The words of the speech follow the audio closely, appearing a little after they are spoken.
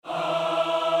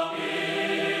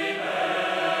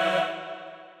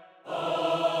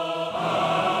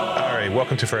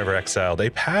welcome to Forever Exiled,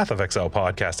 a Path of Exile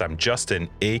podcast. I'm Justin,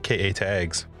 aka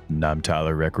Tags. And I'm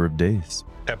Tyler, Wrecker of Days.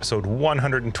 Episode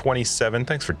 127.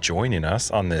 Thanks for joining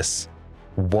us on this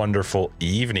wonderful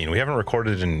evening. We haven't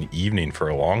recorded in an evening for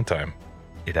a long time.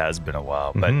 It has been a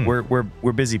while, but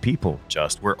we're busy people.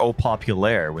 We're au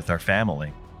populaire with our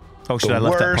family. Oh, should I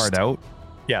left that part out?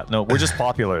 Yeah, no, we're just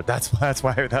popular. That's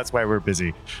why we're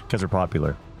busy, because we're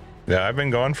popular. Yeah, I've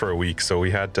been gone for a week, so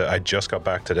I just got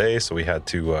back today, so we had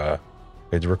to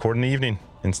record in the evening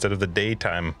instead of the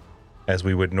daytime as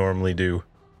we would normally do.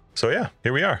 So yeah,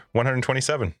 here we are,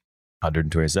 127.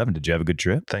 127. Did you have a good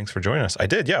trip? Thanks for joining us. I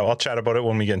did, yeah. I'll chat about it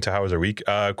when we get into how was our week.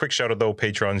 Quick shout out though,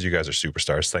 patrons, you guys are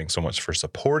superstars. Thanks so much for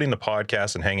supporting the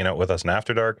podcast and hanging out with us in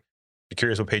After Dark. If you're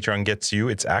curious what Patreon gets you,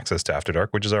 it's access to After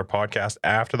Dark, which is our podcast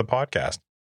after the podcast,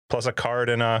 plus a card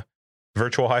and a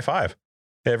virtual high five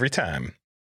every time.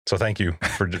 So thank you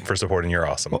for supporting. You're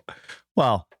awesome.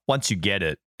 Well, once you get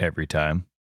it every time,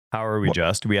 how are we,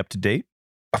 Are we up to date?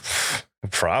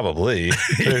 Probably.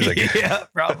 Yeah,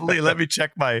 probably. Let me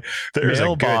check my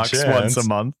mailbox once a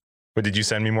month. But did you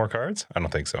send me more cards? I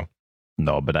don't think so.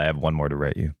 No, but I have one more to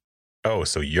write you. Oh,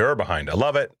 so you're behind. I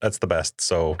love it. That's the best.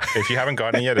 So if you haven't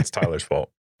gotten it yet, it's Tyler's fault.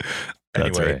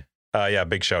 Anyway, that's right. Yeah,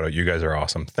 big shout out. You guys are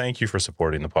awesome. Thank you for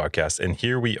supporting the podcast. And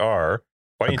here we are.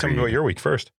 Why don't you tell me about your week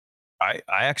first? I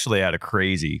actually had a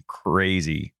crazy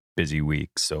busy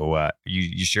week. So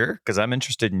you sure? Because I'm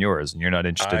interested in yours and you're not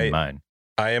interested in mine.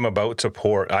 I am about to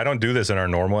pour. I don't do this in our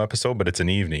normal episode, but it's an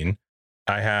evening.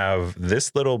 I have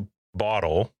this little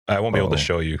bottle. I won't be able to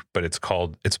show you, but it's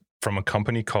from a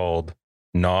company called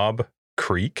Knob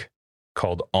Creek,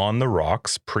 called On the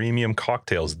Rocks Premium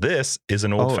Cocktails. This is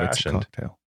an old fashioned.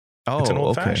 It's an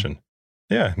old fashioned.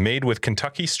 Yeah, made with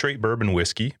Kentucky straight bourbon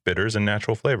whiskey, bitters, and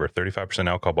natural flavor. 35%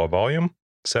 alcohol by volume,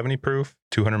 70 proof,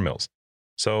 200 mils.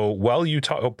 So while you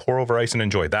pour over ice and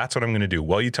enjoy, that's what I'm going to do.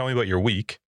 While you tell me about your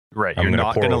week. Right, you're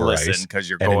not going to listen because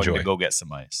you're going to go get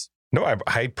some ice. No,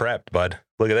 I prepped, bud.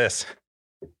 Look at this.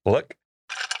 Look.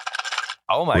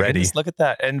 Oh my goodness, look at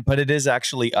that. But it is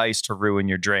actually ice to ruin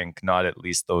your drink, not at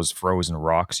least those frozen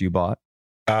rocks you bought.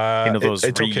 Those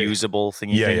reusable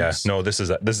thingy things. Yeah. No, this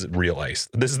is real ice.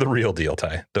 This is the real deal,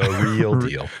 Ty. The real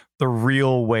deal. The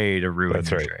real way to ruin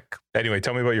your drink. Anyway,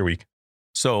 tell me about your week.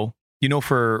 So,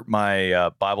 for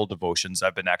my Bible devotions,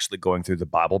 I've been actually going through the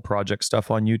Bible Project stuff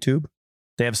on YouTube.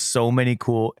 They have so many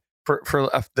cool, for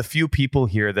the few people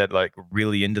here that like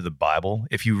really into the Bible,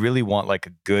 if you really want like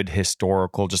a good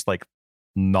historical, just like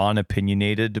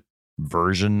non-opinionated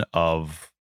version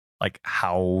of like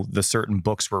how the certain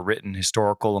books were written,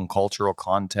 historical and cultural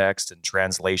context and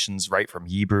translations, right, from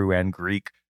Hebrew and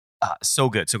Greek. So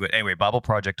good. Anyway, Bible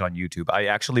Project on YouTube. I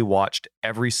actually watched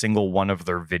every single one of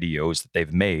their videos that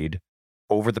they've made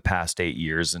over the past 8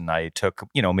 years. And I took,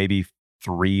 maybe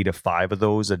 3 to 5 of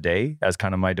those a day as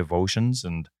kind of my devotions,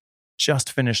 and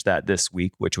just finished that this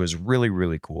week, which was really,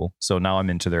 really cool. So now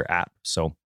I'm into their app.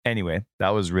 So anyway, that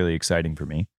was really exciting for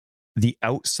me. The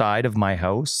outside of my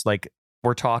house, like,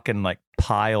 we're talking like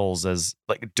piles, as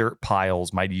like dirt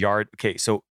piles. My yard. Okay,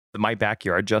 so my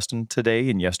backyard, Justin, today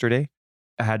and yesterday,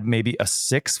 I had maybe a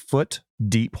 6-foot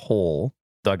deep hole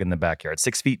dug in the backyard,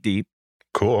 6 feet deep.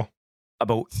 Cool.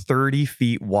 About 30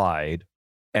 feet wide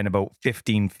and about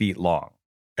 15 feet long.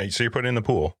 And so you're putting in the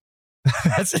pool.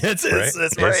 That's right. This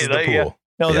is the pool. Yeah.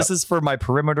 No, This is for my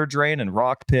perimeter drain and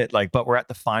rock pit. But we're at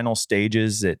the final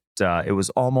stages. It was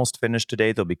almost finished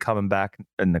today. They'll be coming back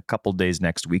in a couple days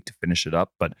next week to finish it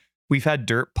up. But we've had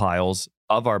dirt piles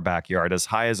of our backyard as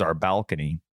high as our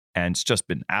balcony, and it's just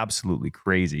been absolutely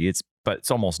crazy. But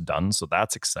it's almost done, so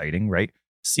that's exciting, right?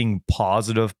 Seeing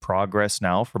positive progress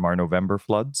now from our November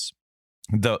floods.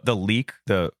 The leak,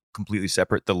 completely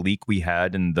separate, the leak we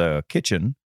had in the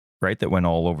kitchen, right, that went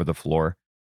all over the floor.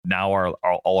 Now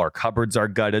all our cupboards are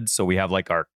gutted, so we have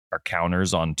like our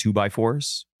counters on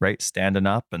 2x4s, right, standing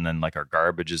up, and then like our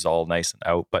garbage is all nice and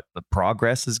out. But the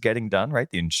progress is getting done, right?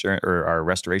 The insurance or our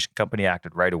restoration company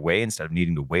acted right away instead of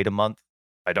needing to wait a month.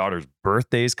 My daughter's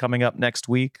birthday is coming up next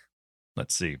week.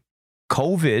 Let's see.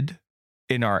 COVID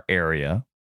in our area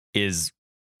is,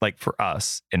 like, for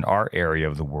us in our area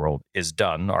of the world, is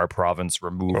done. Our province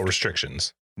removed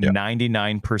restrictions.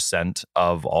 99%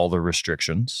 of all the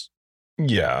restrictions.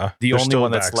 Yeah. The only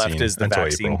one that's left is the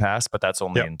vaccine pass, but that's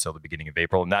only until the beginning of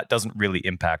April. And that doesn't really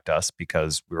impact us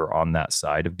because we're on that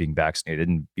side of being vaccinated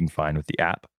and being fine with the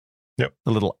app. Yep.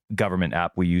 The little government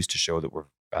app we use to show that we're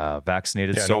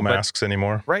vaccinated. Yeah, so, no masks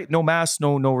anymore. Right. No masks,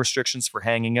 no restrictions for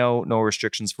hanging out, no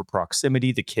restrictions for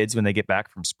proximity. The kids, when they get back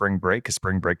from spring break, because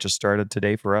spring break just started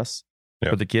today for us.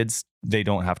 Yep. For the kids, they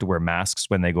don't have to wear masks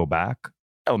when they go back.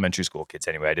 Elementary school kids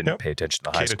anyway. I didn't pay attention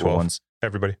to the high school ones.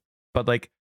 Everybody. but like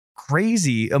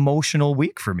crazy emotional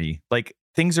week for me. Like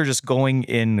things are just going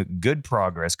in good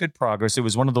progress. It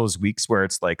was one of those weeks where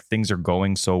it's like things are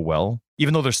going so well,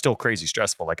 even though they're still crazy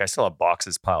stressful. Like I still have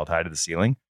boxes piled high to the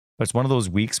ceiling, but it's one of those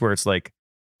weeks where it's like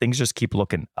things just keep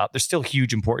looking up. There's still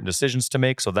huge important decisions to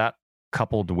make. So that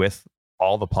coupled with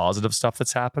all the positive stuff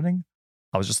that's happening,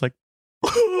 I was just like,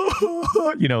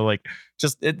 like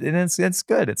just and it's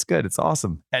good. It's good. It's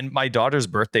awesome. And my daughter's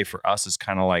birthday for us is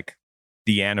kind of like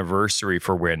the anniversary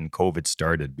for when COVID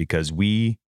started, because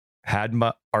we had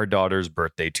our daughter's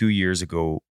birthday 2 years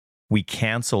ago. We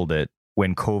canceled it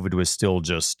when COVID was still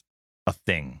just a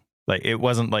thing. Like it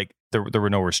wasn't like there were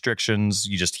no restrictions.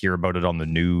 You just hear about it on the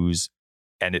news,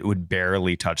 and it would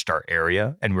barely touched our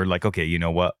area. And we're like, okay, you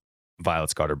know what?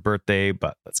 Violet's got her birthday,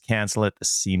 but let's cancel it. This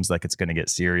seems like it's going to get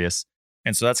serious.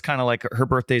 And so that's kind of like her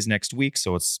birthday's next week.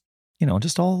 So it's,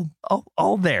 just all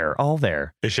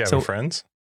there. Is she having friends?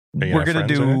 We're going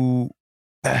to do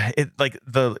it, like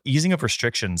the easing of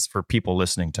restrictions for people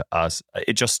listening to us.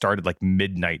 It just started like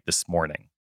midnight this morning.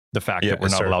 The fact that we're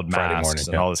not allowed masks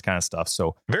and all this kind of stuff.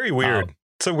 So very weird.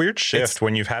 It's a weird shift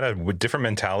when you've had a different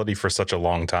mentality for such a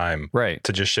long time, right?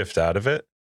 To just shift out of it.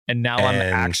 And now I'm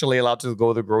actually allowed to go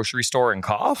to the grocery store and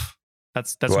cough.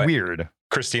 That's weird.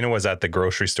 Christina was at the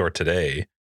grocery store today,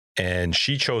 and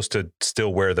she chose to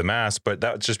still wear the mask, but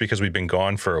that's just because we've been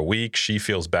gone for a week. She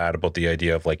feels bad about the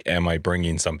idea of like, am I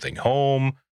bringing something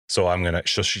home? So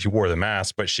she wore the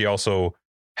mask, but she also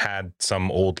had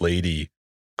some old lady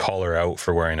call her out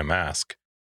for wearing a mask,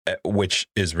 which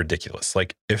is ridiculous.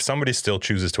 Like if somebody still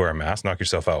chooses to wear a mask, knock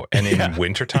yourself out. And in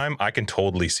wintertime, I can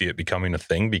totally see it becoming a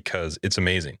thing because it's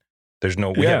amazing. We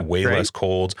get way less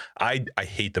colds. I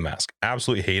hate the mask.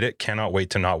 Absolutely hate it. Cannot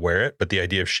wait to not wear it. But the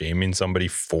idea of shaming somebody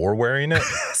for wearing it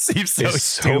seems so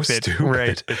stupid.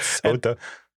 Right. It's so dumb.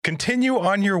 Continue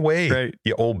on your way,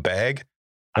 you old bag.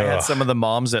 I had some of the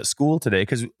moms at school today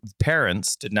because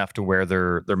parents didn't have to wear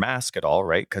their mask at all,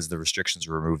 right? Because the restrictions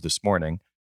were removed this morning.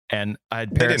 And I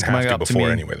had parents coming up to me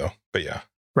anyway, though. But yeah.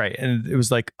 Right. And it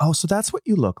was like, oh, so that's what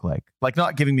you look like. Like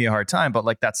not giving me a hard time, but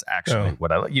like that's actually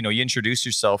what I, you introduce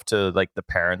yourself to like the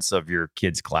parents of your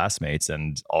kids' classmates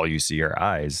and all you see are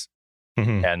eyes.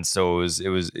 Mm-hmm. And so it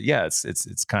was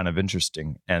it's kind of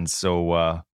interesting. And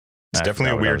so it's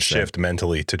definitely a weird shift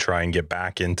mentally to try and get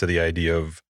back into the idea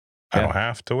of I don't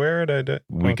have to wear it.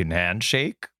 We can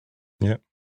handshake. Yeah.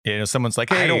 Someone's like,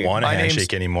 hey, I don't want to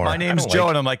handshake anymore. My name's Joe.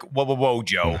 And I'm like, whoa,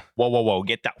 Joe. Whoa.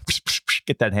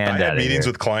 Get that hand out of here. I had meetings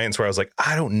with clients where I was like,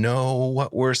 I don't know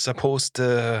what we're supposed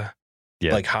to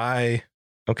like, hi.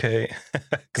 Okay.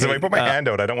 Because if I put my hand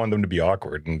out, I don't want them to be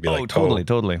awkward and be like,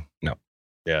 totally. No.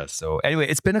 Yeah. So anyway,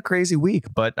 it's been a crazy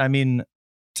week, but I mean,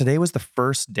 today was the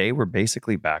first day we're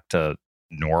basically back to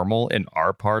normal in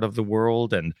our part of the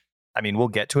world. And I mean, we'll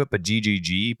get to it, but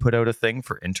GGG put out a thing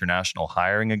for international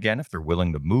hiring again if they're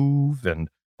willing to move.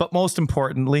 But most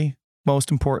importantly,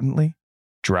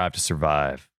 Drive to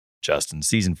Survive. Justin,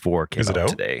 season 4 came out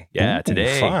today. Yeah,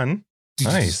 today. Fun.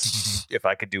 Nice. If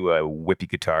I could do a whippy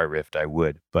guitar riff, I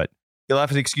would. But you'll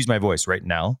have to excuse my voice right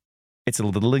now. It's a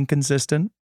little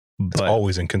inconsistent. It's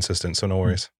always inconsistent, so no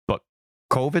worries. But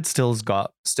COVID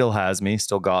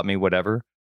still got me, whatever.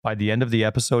 By the end of the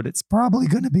episode, it's probably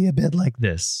going to be a bit like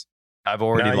this. I've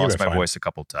already lost my voice a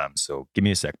couple times, so give me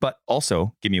a sec. But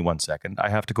also, give me 1 second. I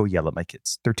have to go yell at my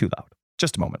kids. They're too loud.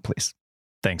 Just a moment, please.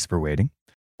 Thanks for waiting.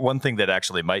 One thing that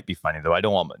actually might be funny, though, I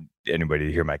don't want anybody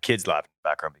to hear my kids laughing in the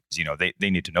background because, they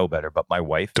need to know better. But my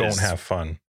wife don't have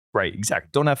fun. Right, exactly.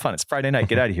 Don't have fun. It's Friday night.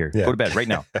 Get out of here. Go to bed right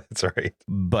now. That's right.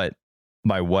 But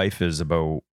my wife is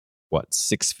about,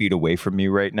 6 feet away from me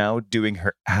right now, doing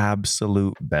her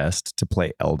absolute best to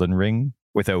play Elden Ring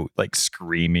without like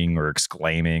screaming or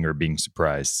exclaiming or being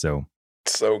surprised. So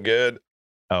good.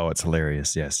 Oh, it's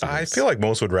hilarious. Yes. I feel like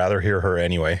most would rather hear her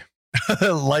anyway.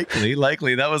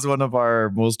 Likely. That was one of our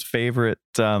most favorite,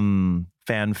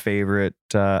 fan favorite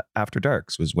After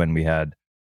Darks was when we had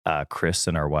Chris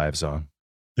and our wives on.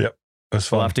 Yep. It was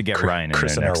fun. We'll have to get Ryan in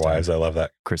Chris there and our wives. time. I love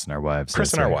that. Chris and our wives.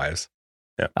 Chris and our wives.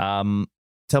 Yeah.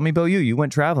 Tell me about you. You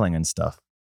went traveling and stuff.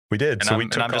 We did.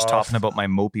 And I'm just talking about my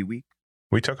mopey week.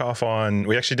 We took off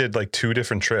we actually did like 2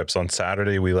 different trips. On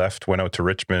Saturday, we went out to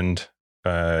Richmond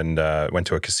and went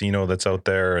to a casino that's out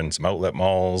there and some outlet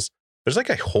malls. There's like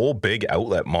a whole big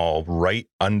outlet mall right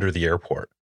under the airport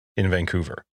in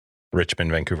Vancouver,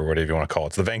 Richmond, Vancouver, whatever you want to call it.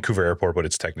 It's the Vancouver airport, but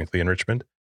it's technically in Richmond.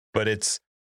 But it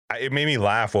made me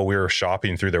laugh while we were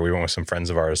shopping through there. We went with some friends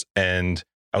of ours and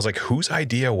I was like, whose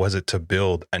idea was it to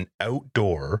build an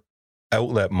outdoor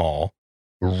outlet mall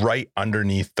right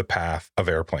underneath the path of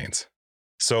airplanes?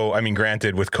 So, I mean,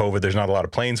 granted, with COVID, there's not a lot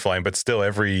of planes flying, but still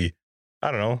every,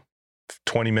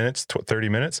 20 minutes, 30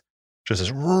 minutes, just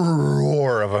this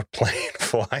roar of a plane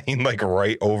flying like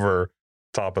right over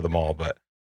top of the mall. But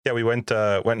yeah, we went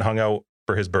and hung out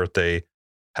for his birthday,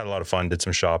 had a lot of fun, did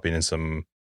some shopping and some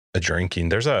drinking.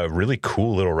 There's a really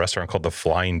cool little restaurant called the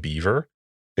Flying Beaver.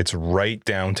 It's right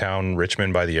downtown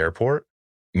Richmond by the airport.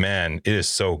 Man, it is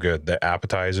so good. The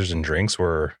appetizers and drinks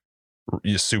were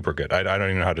super good. I don't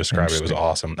even know how to describe it. It was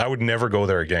awesome. I would never go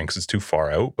there again because it's too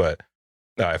far out, but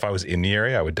if I was in the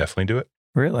area, I would definitely do it.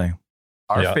 Really?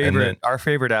 Our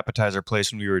favorite appetizer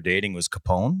place when we were dating was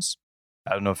Capone's.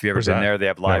 I don't know if you've ever been there. They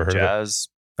have live jazz.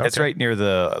 Okay. It's right near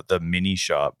the mini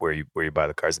shop where you buy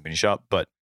the cars, the mini shop. But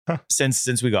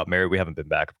since we got married, we haven't been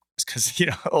back because,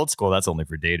 old school, that's only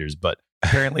for daters. But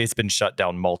apparently it's been shut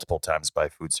down multiple times by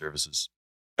food services.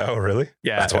 Oh, really?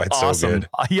 Yeah. That's why it's awesome. So good.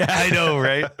 Yeah, I know,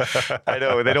 right? I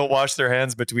know. They don't wash their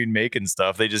hands between making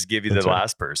stuff. They just give you the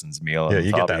last person's meal. Yeah,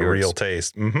 you get that real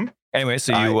taste. Mm-hmm. Anyway,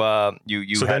 so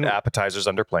you had appetizers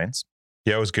under planes.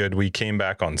 Yeah, it was good. We came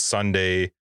back on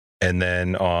Sunday, and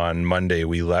then on Monday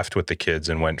we left with the kids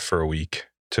and went for a week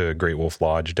to Great Wolf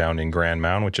Lodge down in Grand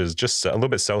Mound, which is just a little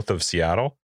bit south of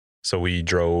Seattle. So we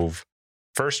drove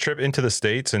first trip into the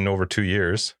States in over 2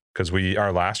 years. Because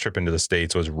our last trip into the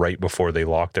States was right before they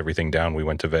locked everything down. We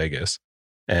went to Vegas.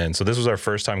 And so this was our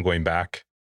first time going back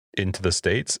into the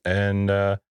States. And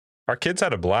our kids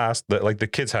had a blast. Like the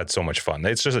kids had so much fun.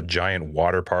 It's just a giant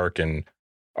water park and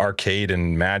arcade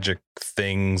and magic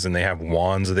things. And they have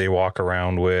wands that they walk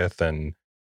around with. And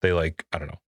they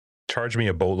charge me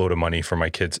a boatload of money for my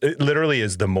kids. It literally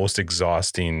is the most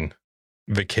exhausting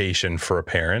vacation for a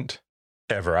parent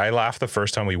ever. I laughed the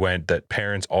first time we went that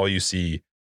parents, all you see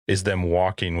is them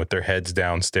walking with their heads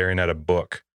down, staring at a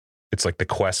book. It's like the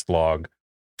quest log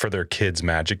for their kids'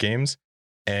 magic games.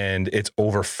 And it's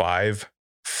over 5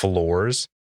 floors.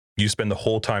 You spend the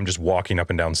whole time just walking up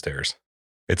and down stairs.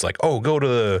 It's like, oh, go to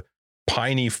the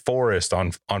piney forest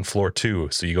on floor 2.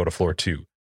 So you go to floor 2.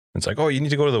 It's like, oh, you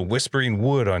need to go to the whispering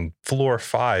wood on floor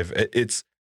 5. It's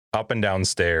up and down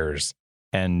stairs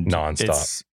and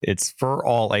nonstop. It's for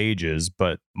all ages,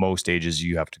 but most ages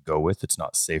you have to go with. It's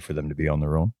not safe for them to be on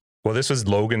their own. Well, this was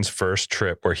Logan's first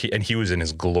trip where he was in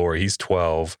his glory. He's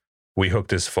 12. We hooked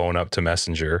his phone up to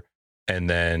Messenger and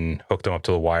then hooked him up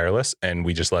to the wireless, and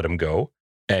we just let him go.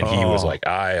 And he was like,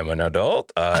 I am an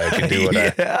adult. I can do what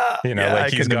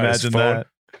he's got his phone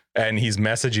and he's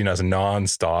messaging us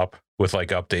nonstop with like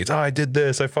updates. Oh, I did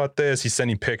this. I fought this. He's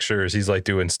sending pictures. He's like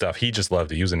doing stuff. He just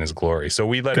loved it. He was in his glory. So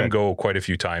we let him go quite a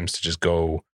few times to just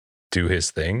go do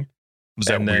his thing. Was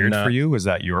that weird for you? Was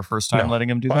that your first time letting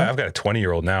him do that? I've got a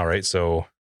 20-year-old now, right? So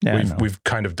we've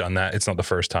kind of done that. It's not the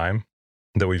first time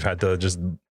that we've had to just,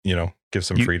 give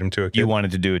some freedom to a kid. You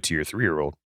wanted to do it to your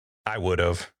 3-year-old. I would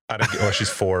have. She's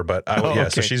 4, but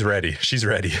so she's ready. She's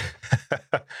ready.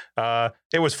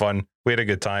 It was fun. We had a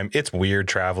good time. It's weird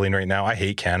traveling right now. I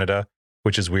hate Canada,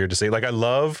 which is weird to say. Like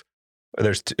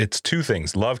it's 2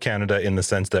 things. Love Canada in the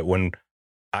sense that when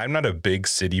I'm not a big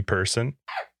city person,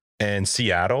 and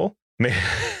Seattle, man,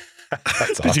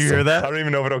 that's awesome. Did you hear that? I don't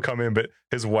even know if it'll come in, but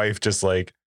his wife just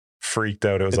like freaked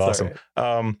out. It was awesome.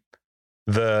 Right.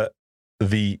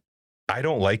 I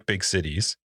don't like big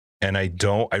cities, and I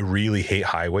really hate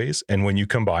highways. And when you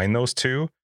combine those two,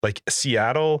 like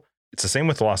Seattle, it's the same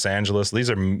with Los Angeles. These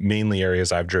are mainly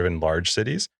areas I've driven, large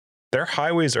cities. Their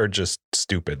highways are just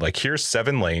stupid. Like here's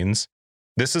 7 lanes.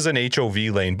 This is an HOV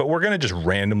lane, but we're going to just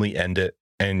randomly end it.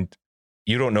 And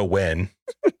you don't know when.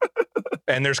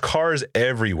 And there's cars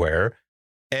everywhere.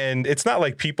 And it's not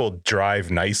like people drive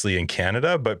nicely in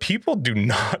Canada, but people do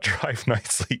not drive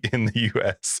nicely in the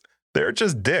US. They're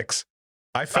just dicks.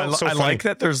 I like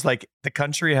that there's like the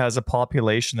country has a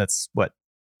population that's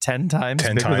 10 times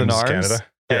bigger than ours. Canada.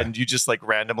 Yeah. And you just like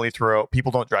randomly throw out,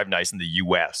 people don't drive nice in the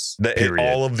US.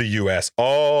 All of the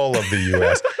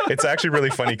US. It's actually really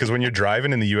funny because when you're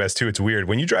driving in the US too, it's weird.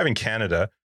 When you drive in Canada,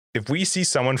 if we see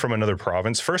someone from another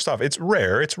province, first off, it's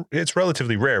rare. It's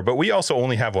relatively rare, but we also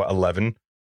only have 11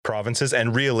 provinces.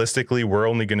 And realistically, we're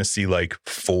only going to see like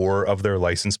 4 of their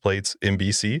license plates in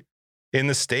BC. In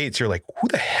the States, you're like, who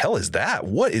the hell is that?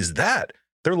 What is that?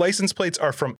 Their license plates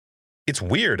are from, it's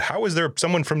weird. How is there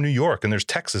someone from New York and there's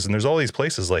Texas and there's all these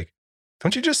places? Like,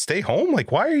 don't you just stay home? Like,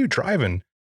 why are you driving?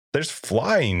 There's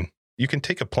flying. You can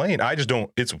take a plane. I just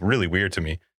don't, it's really weird to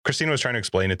me. Christina was trying to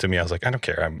explain it to me. I was like, I don't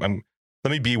care.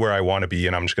 Let me be where I want to be,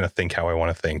 and I'm just going to think how I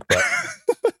want to think. But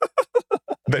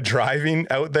the driving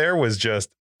out there was just,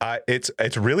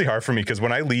 it's really hard for me because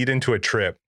when I lead into a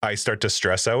trip, I start to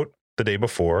stress out the day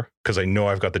before because I know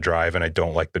I've got the drive and I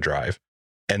don't like the drive.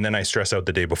 And then I stress out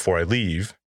the day before I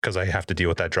leave because I have to deal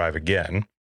with that drive again.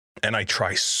 And I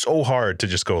try so hard to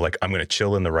just go like, I'm going to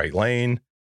chill in the right lane,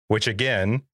 which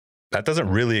again, that doesn't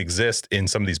really exist in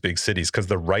some of these big cities because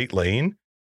the right lane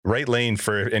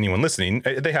for anyone listening,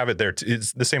 they have it there.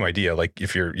 It's the same idea. Like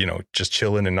if you're, just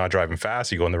chilling and not driving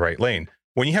fast, you go in the right lane.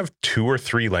 When you have 2 or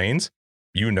 3 lanes,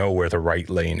 you know where the right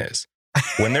lane is.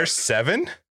 When there's 7,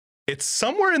 it's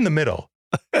somewhere in the middle.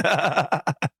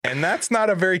 And that's not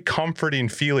a very comforting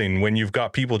feeling when you've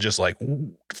got people just like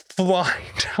flying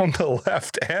down the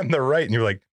left and the right. And you're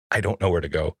like, I don't know where to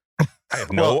go. I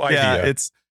have no idea. Yeah,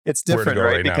 it's different,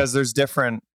 right? Because there's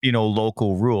different,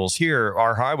 local rules. Here,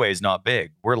 our highway is not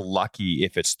big. We're lucky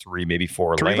if it's 3, maybe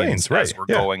 4 lanes, right? As we're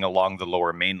going along the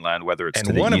lower mainland, whether it's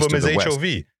to the one east of them or is the HOV.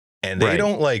 west. And they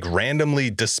don't like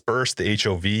randomly disperse the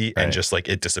HOV and just like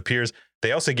it disappears.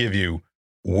 They also give you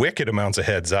wicked amounts of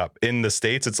heads up. In the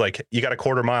States, it's like you got a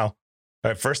quarter mile.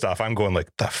 First off, I'm going like,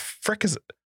 the frick is it?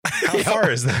 How far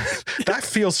is that? That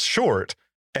feels short.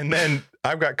 And then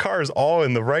I've got cars all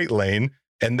in the right lane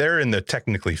and they're in the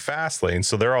technically fast lane.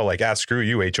 So they're all like, screw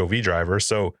you, HOV driver.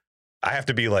 So I have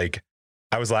to be like,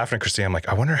 I was laughing at Christine. I'm like,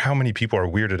 I wonder how many people are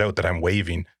weirded out that I'm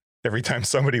waving every time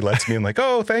somebody lets me in, like,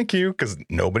 oh, thank you. Because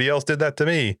nobody else did that to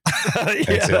me.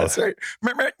 Yeah, that's right.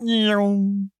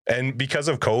 And because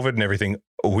of COVID and everything,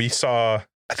 I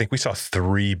think we saw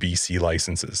 3 BC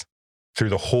licenses through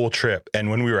the whole trip.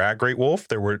 And when we were at Great Wolf,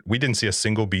 we didn't see a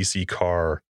single BC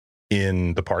car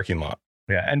in the parking lot.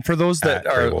 Yeah. And for those that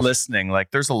are listening, like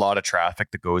there's a lot of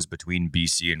traffic that goes between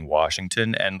BC and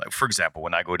Washington. And for example,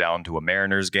 when I go down to a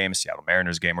Mariners game, Seattle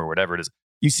Mariners game or whatever it is,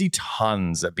 you see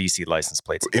tons of BC license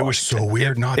plates. It was so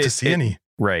weird not to see any.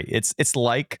 Right. It's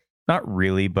like, not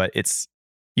really, but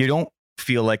you don't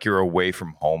feel like you're away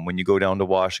from home when you go down to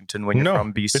Washington. When you're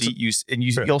from BC,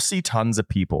 you'll see tons of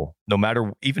people, no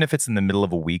matter, even if it's in the middle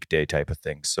of a weekday type of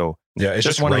thing. So yeah, it's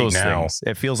just one of those things.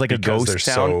 It feels like a ghost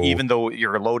town, even though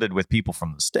you're loaded with people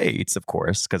from the States, of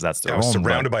course, because that's their home. I was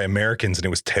surrounded by Americans and it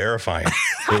was terrifying.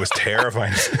 It was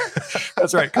terrifying.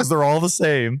 That's right, because they're all the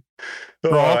same.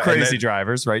 They're all crazy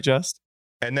drivers, right, Just?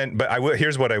 And then, but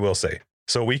here's what I will say.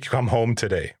 So we come home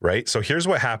today, right? So here's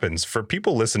what happens for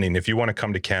people listening. If you want to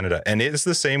come to Canada, and it's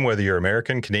the same whether you're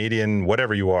American, Canadian,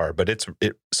 whatever you are, but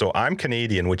so I'm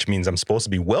Canadian, which means I'm supposed to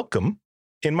be welcome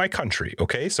in my country.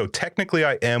 Okay. So technically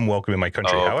I am welcome in my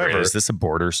country. However, is this a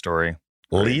border story?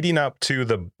 Leading up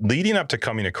to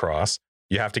coming across,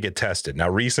 you have to get tested. Now,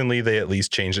 recently they at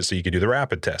least changed it so you could do the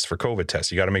rapid test for COVID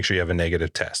tests. You got to make sure you have a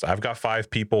negative test. I've got 5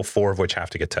 people, 4 of which have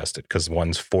to get tested because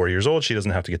one's 4 years old. She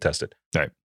doesn't have to get tested.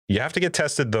 Right. You have to get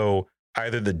tested, though,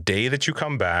 either the day that you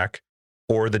come back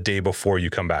or the day before you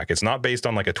come back. It's not based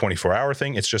on like a 24-hour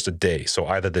thing. It's just a day. So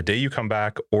either the day you come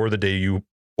back or the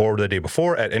day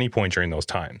before at any point during those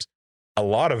times. A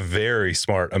lot of very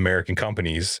smart American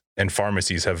companies and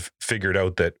pharmacies have figured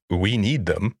out that we need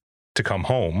them to come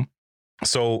home.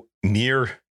 So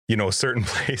near, certain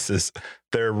places,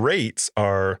 their rates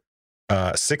are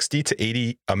 60 to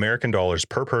 80 American dollars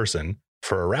per person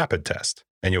for a rapid test.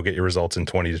 And you'll get your results in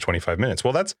 20 to 25 minutes.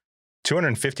 Well, that's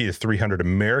 250 to 300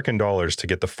 American dollars to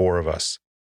get the 4 of us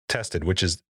tested, which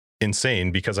is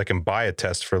insane because I can buy a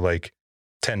test for like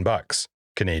 $10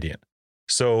 Canadian.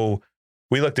 So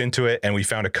we looked into it and we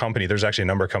found a company. There's actually a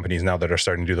number of companies now that are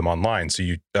starting to do them online. So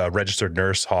you registered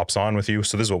nurse hops on with you.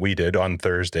 So this is what we did on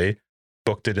Thursday,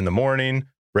 booked it in the morning,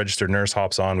 registered nurse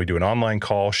hops on. We do an online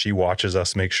call. She watches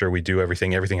us, make sure we do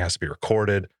everything. Everything has to be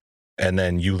recorded. And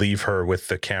then you leave her with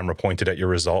the camera pointed at your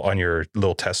result on your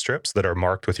little test strips that are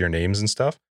marked with your names and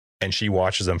stuff. And she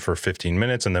watches them for 15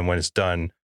 minutes. And then when it's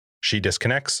done, she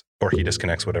disconnects or he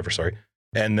disconnects, whatever, sorry.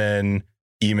 And then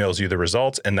emails you the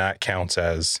results. And that counts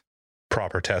as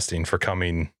proper testing for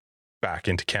coming back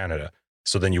into Canada.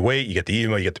 So then you wait, you get the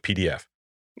email, you get the PDF.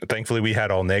 Thankfully, we had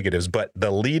all negatives. But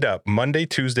the lead up Monday,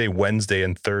 Tuesday, Wednesday,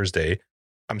 and Thursday,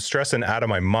 I'm stressing out of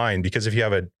my mind because if you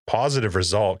have a positive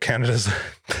result,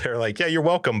 they're like, yeah, you're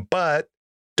welcome, but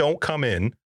don't come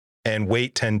in and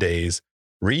wait 10 days,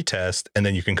 retest, and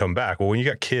then you can come back. Well, when you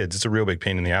got kids, it's a real big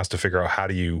pain in the ass to figure out how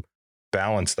do you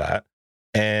balance that.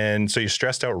 And so you're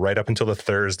stressed out right up until the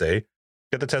Thursday.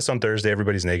 Get the test on Thursday.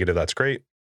 Everybody's negative. That's great.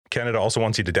 Canada also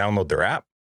wants you to download their app,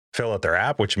 fill out their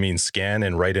app, which means scan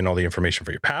and write in all the information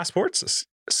for your passports,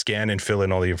 scan and fill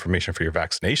in all the information for your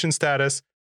vaccination status,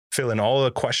 fill in all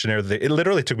the questionnaire. It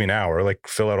literally took me an hour, like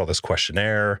fill out all this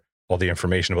questionnaire, all the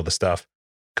information about the stuff,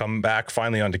 come back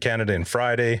finally onto Canada on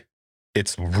Friday.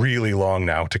 It's really long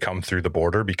now to come through the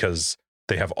border because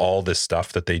they have all this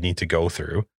stuff that they need to go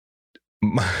through.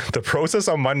 The process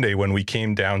on Monday, when we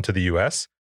came down to the US,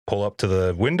 pull up to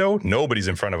the window, nobody's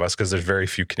in front of us because there's very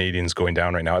few Canadians going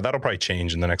down right now. That'll probably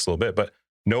change in the next little bit, but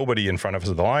nobody in front of us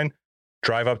at the line.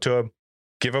 Drive up to him.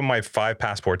 give them my 5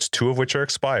 passports, 2 of which are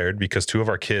expired because 2 of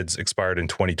our kids expired in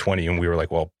 2020. And we were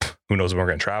like, well, who knows when we're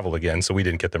going to travel again. So we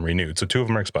didn't get them renewed. So 2 of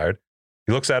them are expired.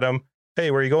 He looks at them.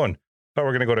 Hey, where are you going? Oh,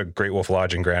 we're going to go to Great Wolf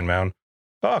Lodge in Grand Mound.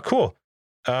 Oh, cool.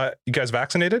 You guys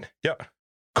vaccinated? Yeah.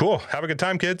 Cool. Have a good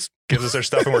time, kids. Gives us their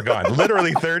stuff and we're gone.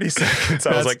 Literally 30 seconds.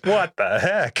 I was like, what the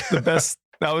heck? The best.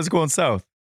 That was going south.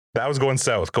 That was going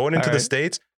south. Going into the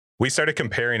States, we started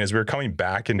comparing as we were coming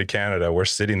back into Canada. We're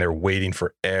sitting there waiting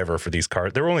forever for these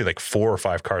cars. There were only like 4 or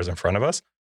 5 cars in front of us.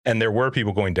 And there were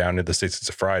people going down to the States. It's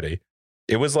a Friday.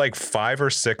 It was like 5 or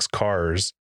 6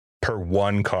 cars per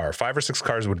 1 car. 5 or 6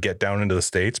 cars would get down into the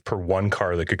States per 1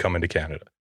 car that could come into Canada.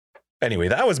 Anyway,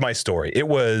 that was my story. It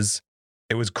was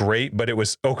great, but it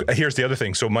was, here's the other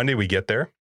thing. So Monday we get there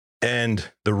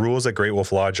and the rules at Great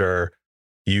Wolf Lodge are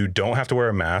you don't have to wear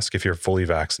a mask if you're fully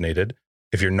vaccinated.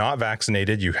 If you're not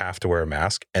vaccinated, you have to wear a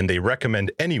mask. And they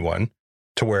recommend anyone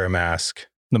to wear a mask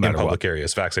in public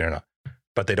areas, vaccinated or not.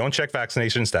 But they don't check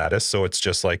vaccination status. So it's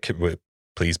just like,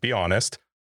 please be honest.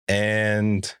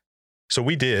 And so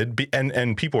we did.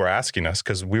 And people were asking us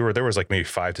because there was like maybe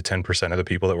 5 to 10% of the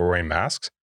people that were wearing masks.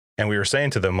 And we were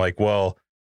saying to them like, well,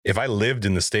 if I lived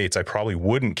in the States, I probably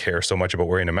wouldn't care so much about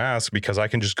wearing a mask because I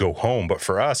can just go home. But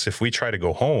for us, if we try to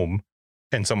go home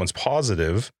and someone's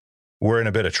positive, we're in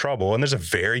a bit of trouble. And there's a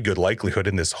very good likelihood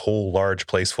in this whole large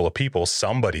place full of people,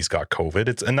 somebody's got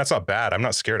COVID. And that's not bad. I'm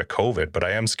not scared of COVID, but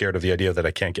I am scared of the idea that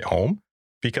I can't get home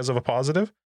because of a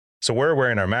positive. So we're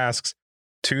wearing our masks.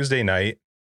 Tuesday night,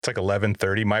 it's like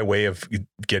 11:30. My way of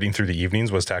getting through the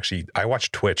evenings was to I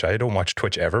watch Twitch. I don't watch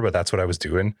Twitch ever, but that's what I was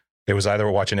doing. It was either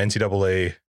watching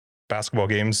NCAA basketball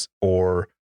games or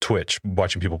Twitch,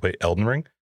 watching people play Elden Ring.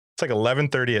 It's like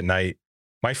 11:30 at night.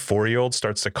 My 4-year-old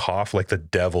starts to cough like the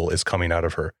devil is coming out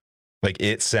of her. Like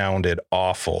it sounded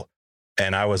awful.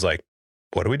 And I was like,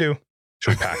 what do we do?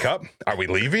 Should we pack up? Are we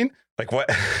leaving? Like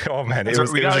what? Oh man.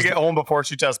 We got to get home before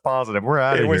she tests positive. We're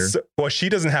out of here. Well, she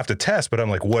doesn't have to test, but I'm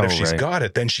like, what if she's got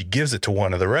it? Then she gives it to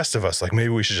one of the rest of us. Like maybe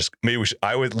we should.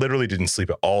 I literally didn't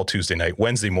sleep at all Tuesday night.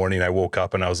 Wednesday morning, I woke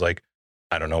up and I was like,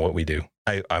 I don't know what we do.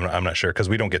 I'm not sure because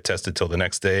we don't get tested till the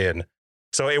next day. And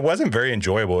so it wasn't very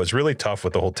enjoyable. It was really tough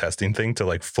with the whole testing thing to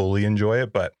like fully enjoy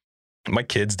it. But my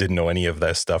kids didn't know any of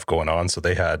that stuff going on. So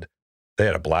they had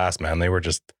a blast, man. They were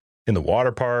just in the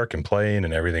water park and playing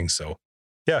and everything. So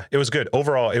yeah, it was good.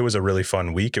 Overall, it was a really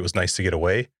fun week. It was nice to get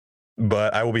away,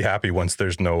 but I will be happy once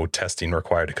there's no testing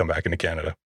required to come back into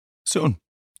Canada. Soon.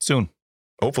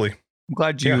 Hopefully. I'm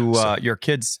glad your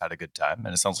kids had a good time,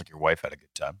 and it sounds like your wife had a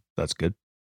good time. That's good.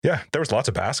 Yeah, there was lots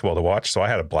of basketball to watch, so I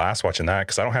had a blast watching that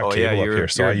because I don't have cable up here,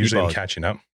 so I usually am catching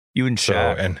up. You and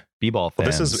Shaq, and B-ball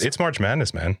fans. Well, it's March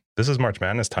Madness, man. This is March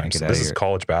Madness time. So this is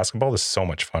college basketball. This is so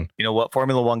much fun. You know what?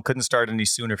 Formula One couldn't start any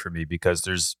sooner for me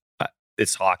because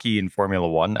it's hockey in Formula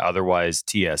One. Otherwise,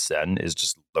 TSN is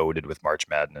just loaded with March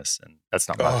Madness, and that's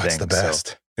not my thing. It's the best.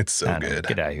 So, it's so good.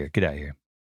 Get out of here.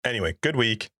 Anyway, good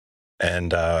week.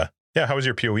 And how was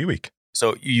your PoE week?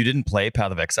 So you didn't play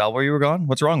Path of Exile while you were gone?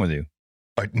 What's wrong with you?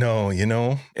 No,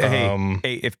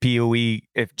 Hey, if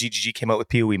GGG came out with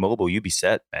PoE Mobile, you'd be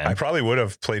set, man. I probably would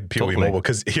have played PoE Mobile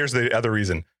because here's the other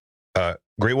reason.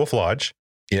 Great Wolf Lodge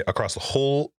across the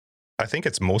whole, I think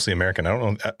it's mostly American. I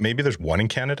don't know. Maybe there's one in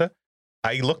Canada.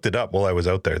 I looked it up while I was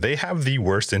out there. They have the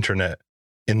worst internet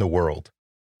in the world.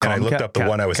 And I looked up the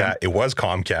one I was at. It was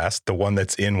Comcast. The one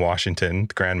that's in Washington,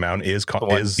 Grand Mound, is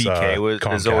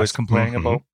BK is always complaining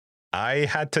about. I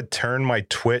had to turn my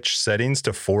Twitch settings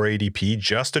to 480p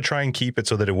just to try and keep it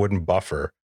so that it wouldn't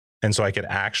buffer. And so I could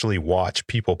actually watch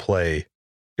people play.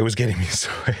 It was getting me so.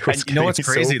 You know what's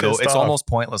crazy though? It's almost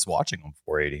pointless watching on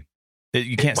 480.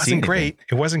 You can't see anything.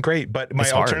 It wasn't great. But my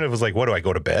alternative was like, what do I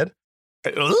go to bed?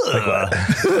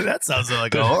 That sounds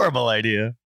like a horrible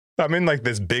idea. I'm in like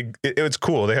this big, it's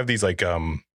cool. They have these like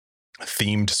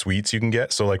themed suites you can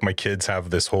get. So like my kids have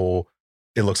this whole,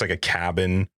 it looks like a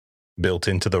cabin built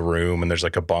into the room and there's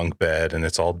like a bunk bed and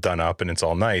it's all done up and it's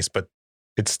all nice, but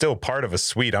it's still part of a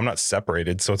suite. I'm not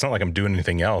separated. So it's not like I'm doing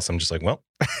anything else. I'm just like, well,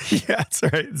 yeah, that's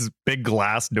right. It's big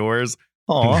glass doors.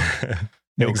 Oh,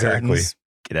 no exactly. Curtains.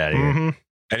 Get out of here. Mm-hmm.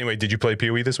 Anyway, did you play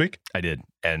PoE this week? I did.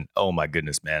 And oh my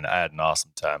goodness, man, I had an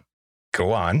awesome time.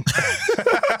 Go on.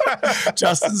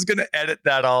 Justin's going to edit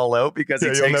that all out because he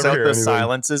takes out the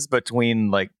silences between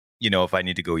like, if I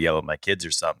need to go yell at my kids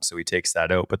or something. So he takes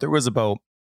that out. But there was about,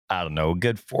 I don't know, a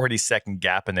good 40-second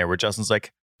gap in there where Justin's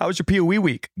like, how was your PoE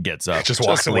week? Gets up. Just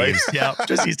walks away. Yeah,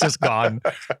 he's just gone.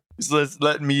 He's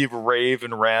letting me rave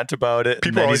and rant about it.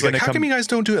 People are always like, how come you guys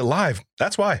don't do it live?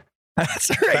 That's why. That's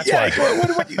right. That's why.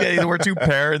 What you guys? We're two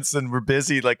parents and we're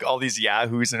busy like all these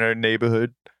yahoos in our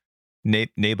neighborhood.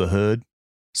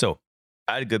 So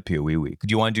I had a good PoE week.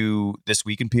 Do you want to do this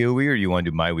week in PoE or do you want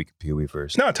to do my week in PoE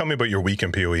first? No, tell me about your week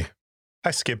in PoE.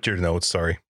 I skipped your notes.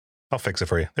 Sorry. I'll fix it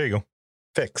for you. There you go.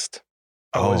 Fixed.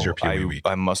 How was your PoE week?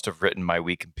 I must have written my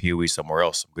week in PoE somewhere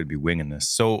else. I'm going to be winging this.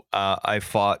 So I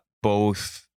fought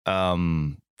both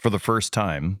for the first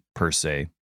time, per se.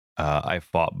 I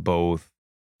fought both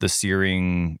the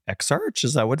Searing Exarch.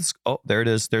 Is that what it's? Oh, there it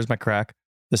is. There's my crack.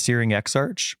 The Searing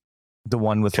Exarch. The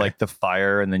one with like the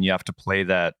fire, and then you have to play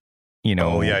that, you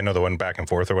know. Oh, yeah, I know the one back and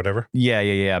forth or whatever.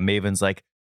 Yeah. Maven's like,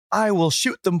 I will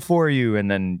shoot them for you. And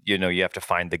then, you know, you have to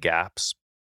find the gaps.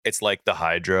 It's like the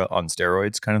Hydra on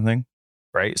steroids kind of thing.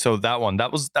 Right. So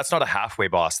that's not a halfway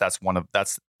boss. That's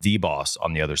the boss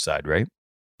on the other side, right?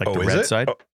 Like the red side.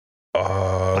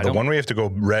 The one where you have to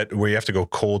go red, where you have to go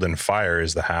cold and fire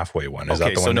is the halfway one. Is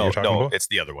that the one you're talking about? It's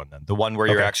the other one then. The one where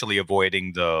you're actually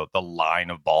avoiding the line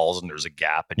of balls and there's a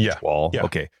gap in each wall. Yeah.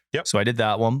 Okay. Yep. So I did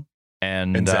that one.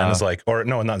 And Xana's like, or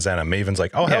no, not Xana. Maven's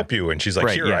like, I'll help you. And she's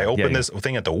like, I opened this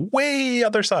thing at the way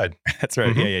other side. That's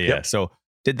right. Mm-hmm. Yeah. So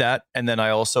did that. And then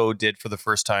I also did for the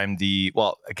first time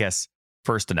I guess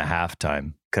first and a half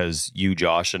time, because you,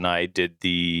 Josh, and I did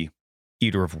the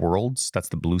Eater of Worlds. That's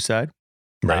the blue side.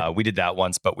 Right. We did that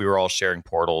once, but we were all sharing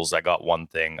portals. I got one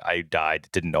thing. I died,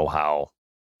 didn't know how.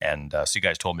 And so you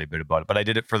guys told me a bit about it, but I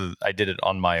did it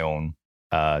on my own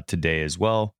today as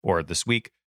well, or this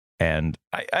week. And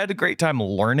I had a great time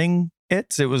learning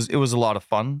it. It was a lot of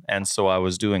fun. And so I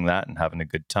was doing that and having a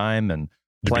good time and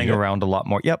playing around a lot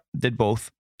more. Yep. Did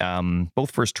both.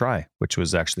 Both first try, which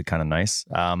was actually kind of nice.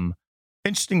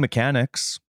 Interesting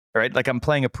mechanics, right? Like I'm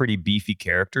playing a pretty beefy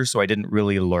character, so I didn't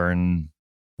really learn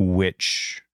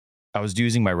which. I was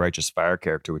using my Righteous Fire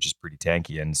character, which is pretty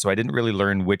tanky, and so I didn't really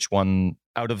learn which one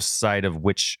out of sight of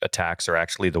which attacks are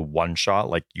actually the one shot.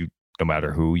 Like you, no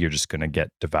matter who, you're just gonna get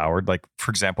devoured. Like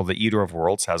for example, the Eater of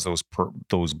Worlds has those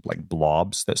like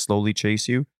blobs that slowly chase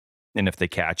you, and if they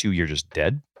catch you, you're just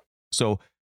dead. So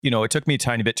it took me a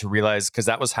tiny bit to realize, because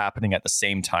that was happening at the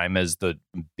same time as the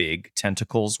big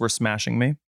tentacles were smashing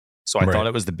me. So I thought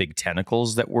it was the big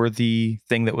tentacles that were the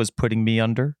thing that was putting me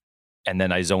under. And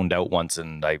then I zoned out once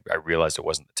and I realized it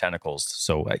wasn't the tentacles.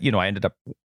 So, I ended up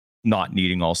not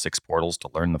needing all 6 portals to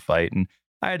learn the fight. And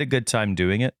I had a good time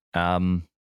doing it. It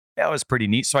was pretty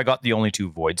neat. So I got the only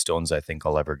 2 Void Stones I think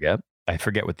I'll ever get. I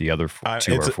forget what the other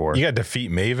 2 are for. You got to defeat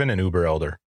Maven and Uber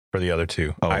Elder for the other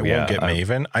 2. I won't get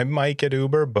Maven. I might get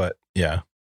Uber, but yeah.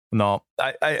 No,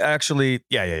 I actually,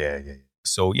 yeah.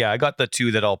 So yeah, I got the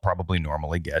 2 that I'll probably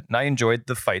normally get. And I enjoyed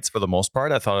the fights for the most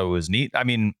part. I thought it was neat. I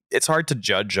mean, it's hard to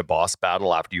judge a boss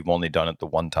battle after you've only done it the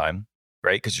one time,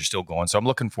 right? Because you're still going. So I'm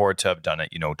looking forward to have done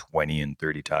it, 20 and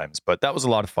 30 times. But that was a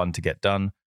lot of fun to get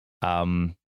done.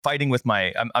 Fighting with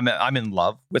I'm in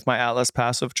love with my Atlas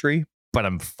passive tree, but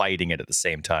I'm fighting it at the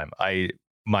same time.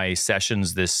 My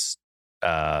sessions this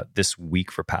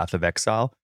week for Path of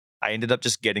Exile, I ended up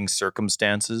just getting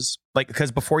circumstances, like,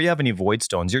 because before you have any Void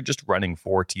Stones, you're just running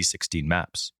 4 T16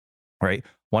 maps, right?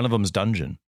 One of them's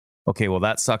dungeon. Okay, well,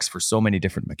 that sucks for so many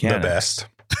different mechanics. The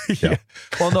best. Yeah.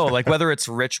 Well, no, like whether it's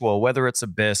ritual, whether it's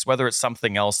abyss, whether it's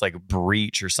something else like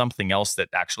breach or something else that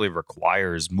actually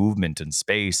requires movement and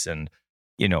space. And,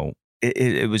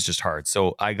 it was just hard.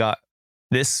 So I got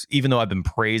this, even though I've been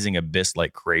praising abyss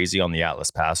like crazy on the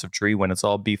Atlas passive tree when it's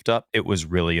all beefed up, it was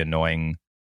really annoying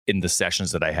in the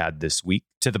sessions that I had this week,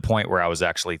 to the point where I was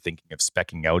actually thinking of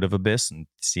speccing out of Abyss and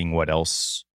seeing what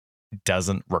else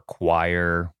doesn't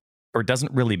require or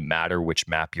doesn't really matter which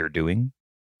map you're doing.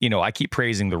 I keep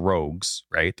praising the rogues,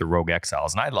 right? The rogue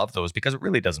exiles. And I love those because it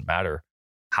really doesn't matter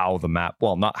how the map,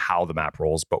 well, not how the map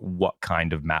rolls, but what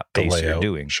kind of map base you're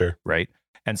doing. Sure. Right.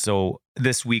 And so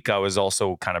this week I was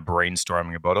also kind of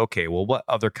brainstorming about, okay, well, what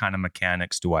other kind of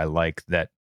mechanics do I like? That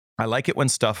I like it when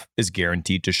stuff is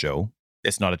guaranteed to show.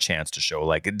 It's not a chance to show.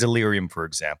 Like Delirium, for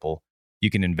example,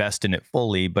 you can invest in it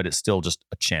fully, but it's still just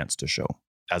a chance to show,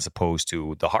 as opposed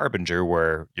to the Harbinger,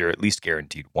 where you're at least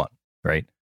guaranteed one, right?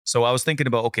 So I was thinking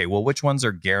about, okay, well, which ones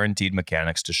are guaranteed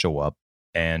mechanics to show up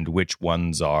and which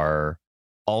ones are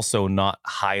also not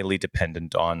highly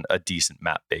dependent on a decent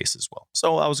map base as well.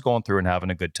 So I was going through and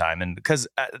having a good time. And because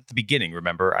at the beginning,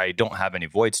 remember, I don't have any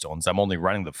Void Stones. I'm only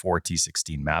running the 4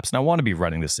 T16 maps, and I want to be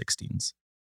running the 16s.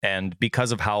 And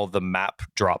because of how the map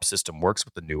drop system works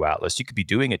with the new Atlas, you could be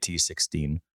doing a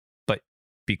T16, but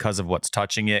because of what's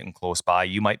touching it and close by,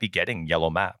 you might be getting yellow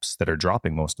maps that are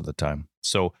dropping most of the time.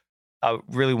 So I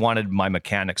really wanted my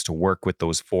mechanics to work with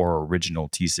those 4 original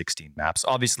T16 maps.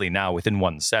 Obviously now within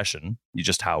one session,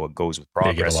 just how it goes with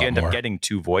progress, you end up getting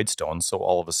 2 Void Stones. So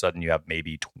all of a sudden you have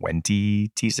maybe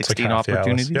 20 T16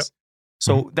 opportunities. Yep.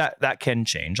 So that can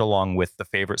change along with the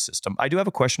favorite system. I do have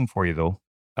a question for you though.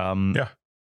 Yeah.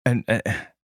 And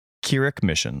Keurig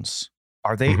missions,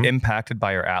 are they impacted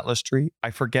by our Atlas tree?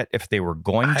 I forget if they were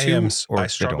going to. I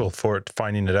struggle for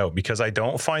finding it out because I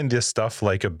don't find this stuff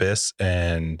like Abyss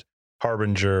and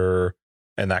Harbinger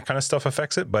and that kind of stuff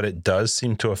affects it, but it does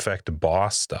seem to affect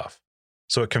boss stuff.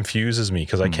 So it confuses me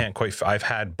because I can't quite. I've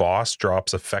had boss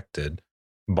drops affected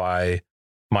by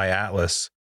my Atlas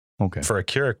for a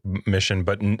Keurig mission,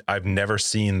 but I've never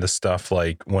seen the stuff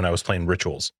like when I was playing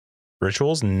Rituals.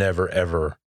 Rituals never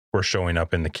ever were showing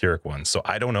up in the Keurig ones. So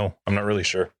I don't know. I'm not really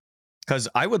sure. Because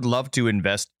I would love to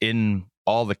invest in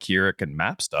all the Keurig and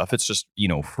map stuff. It's just,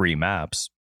 free maps.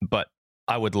 But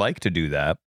I would like to do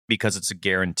that because it's a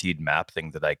guaranteed map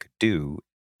thing that I could do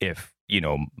if,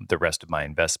 the rest of my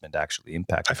investment actually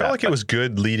impacted. I felt like it was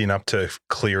good leading up to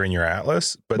clearing your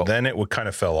Atlas, but then it would kind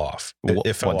of fell off.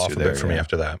 It fell off a bit for me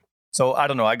after that. So I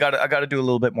don't know. I got to do a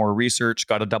little bit more research.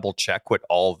 Got to double check what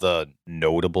all the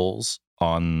notables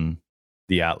on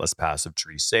the Atlas passive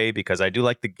tree say, because I do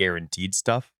like the guaranteed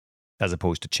stuff as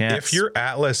opposed to chance. If your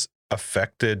Atlas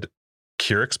affected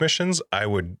Keurig's missions, I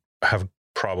would have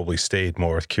probably stayed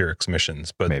more with Keurig's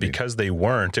missions. But because they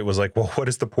weren't, it was like, well, what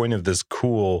is the point of this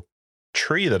cool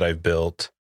tree that I've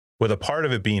built, with a part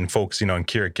of it being focusing on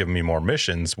Keurig giving me more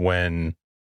missions when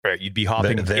you'd be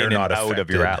hopping in and out of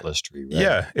your Atlas tree. Right?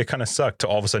 Yeah, it kind of sucked to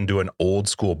all of a sudden do an old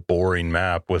school boring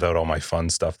map without all my fun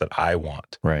stuff that I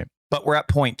want. Right. But we're at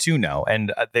 0.2 now,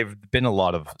 and they've been a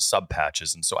lot of sub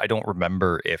patches, and so I don't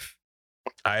remember if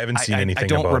I haven't seen anything. I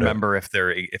don't remember if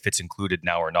if it's included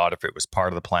now or not. If it was part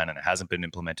of the plan and it hasn't been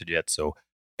implemented yet. So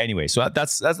anyway, so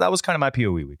that was kind of my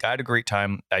PoE week. I had a great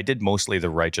time. I did mostly the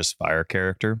Righteous Fire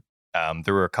character.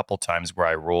 There were a couple times where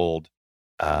I rolled.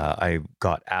 I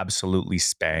got absolutely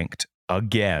spanked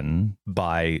again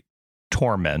by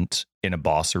Torment in a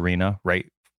boss arena. Right.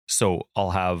 So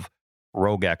I'll have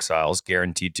Rogue Exiles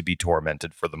guaranteed to be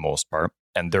tormented for the most part,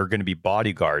 and they're going to be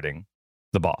bodyguarding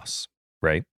the boss,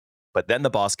 right? But then the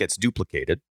boss gets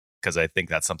duplicated because I think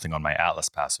that's something on my Atlas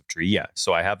passive tree. Yeah,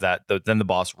 so I have that. Then the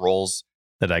boss rolls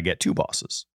that I get 2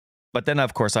 bosses. But then,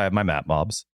 of course, I have my map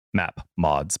mods.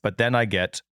 But then I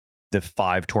get the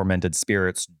 5 tormented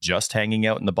spirits just hanging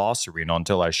out in the boss arena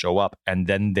until I show up. And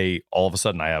then all of a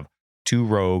sudden, I have 2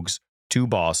 rogues, 2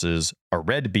 bosses, a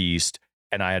red beast,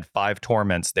 and I had 5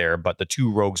 torments there, but the 2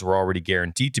 rogues were already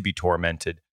guaranteed to be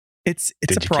tormented. It's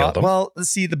Did you kill them? Well,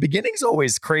 see, the beginning's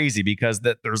always crazy because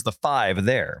there's the 5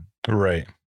 there. Right.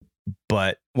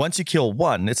 But once you kill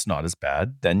 1, it's not as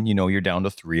bad. Then, you're down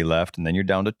to 3 left, and then you're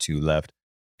down to 2 left.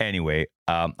 Anyway,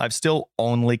 I've still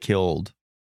only killed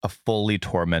a fully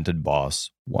tormented boss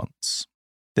once.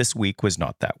 This week was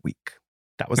not that week.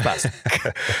 That was last week.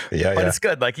 But it's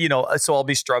good. Like, so I'll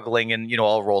be struggling and,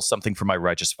 I'll roll something for my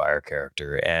Righteous Fire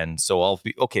character. And so I'll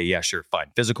be, okay, yeah, sure,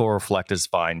 fine. Physical Reflect is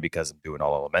fine because I'm doing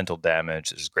all elemental damage.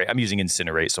 This is great. I'm using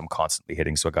Incinerate, so I'm constantly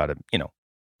hitting. So I got to,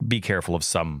 be careful of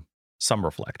some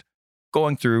Reflect.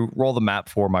 Going through, roll the map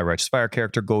for my Righteous Fire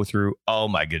character, go through, oh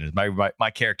my goodness, my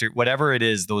character, whatever it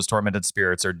is those tormented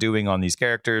spirits are doing on these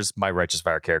characters, my Righteous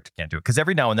Fire character can't do it. Because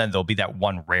every now and then there'll be that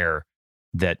one rare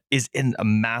that is in a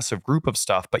massive group of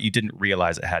stuff, but you didn't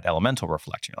realize it had elemental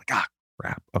reflection. You're like,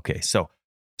 crap. Okay, so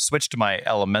switch to my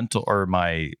elemental or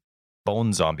my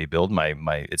bone zombie build. My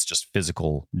it's just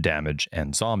physical damage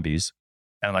and zombies.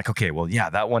 And I'm like, okay, well, yeah,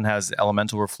 that one has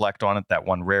elemental reflect on it, that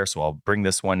one rare. So I'll bring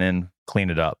this one in, clean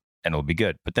it up, and it'll be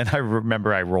good. But then I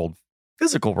remember I rolled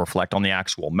physical reflect on the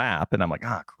actual map, and I'm like,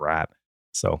 crap.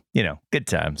 So, good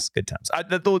times.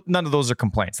 None of those are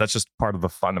complaints. That's just part of the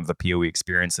fun of the PoE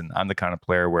experience. And I'm the kind of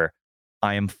player where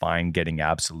I am fine getting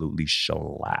absolutely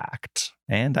shellacked.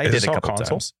 And I did a couple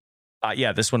times.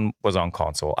 Yeah, this one was on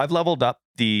console. I've leveled up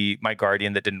my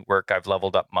Guardian that didn't work. I've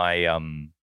leveled up my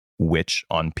Witch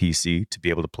on PC to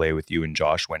be able to play with you and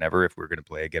Josh whenever, if we're going to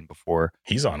play again before.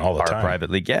 He's on all the time. Our private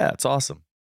league. Yeah, it's awesome.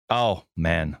 Oh,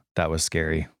 man, that was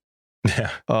scary.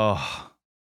 Yeah. Oh.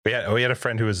 We had a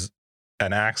friend who was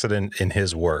an accident in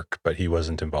his work, but he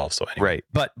wasn't involved. So anyway.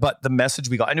 Right. But the message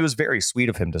we got, and it was very sweet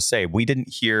of him to say, we didn't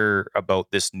hear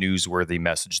about this newsworthy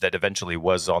message that eventually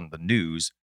was on the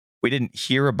news. We didn't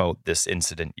hear about this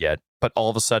incident yet, but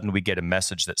all of a sudden we get a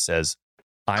message that says,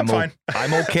 I'm fine.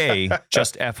 I'm okay.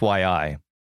 Just FYI.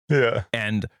 Yeah.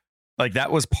 And like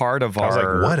that was part of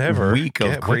our whatever week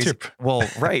of crazy. Well,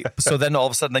 right. So then all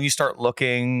of a sudden, then you start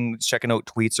looking, checking out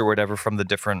tweets or whatever from the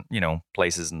different,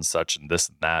 places and such and this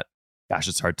and that. Gosh,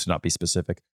 it's hard to not be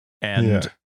specific. And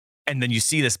then you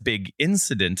see this big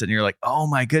incident and you're like, oh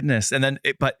my goodness. And then,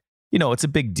 it's a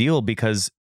big deal because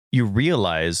you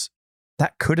realize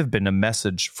that could have been a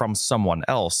message from someone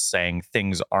else saying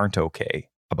things aren't okay.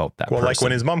 about that. Well, person. like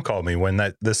when his mom called me when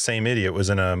this same idiot was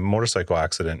in a motorcycle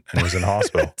accident and was in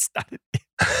hospital.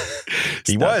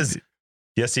 He was.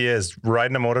 Yes, he is.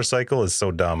 Riding a motorcycle is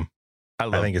so dumb.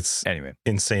 I think it's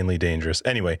insanely dangerous.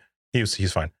 Anyway,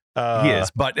 he's fine. He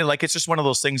is, but like it's just one of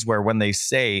those things where when they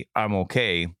say I'm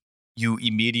okay, you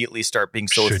immediately start being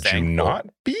so should thankful. You not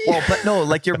be? Well, but no,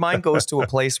 like your mind goes to a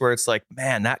place where it's like,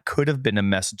 man, that could have been a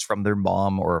message from their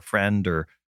mom or a friend or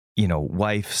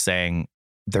wife saying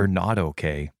they're not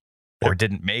okay or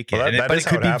didn't make it. Well, but it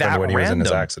could be that when he was in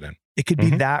his accident. It could be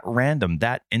that random,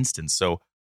 that instance. So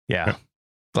yeah,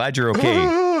 glad you're okay.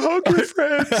 Hug your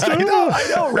friends. I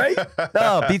know, right?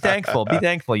 No, be thankful. Be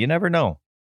thankful. You never know.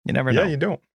 Yeah, you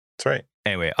don't. That's right.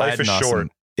 Anyway, life is short.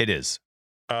 It is.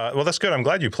 Well, that's good. I'm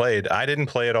glad you played. I didn't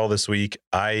play it all this week.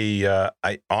 I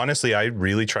honestly, I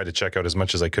really tried to check out as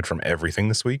much as I could from everything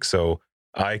this week. So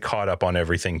I caught up on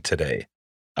everything today.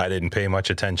 I didn't pay much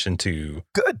attention to.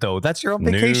 Good though. That's your own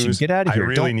vacation. News. Get out of here. I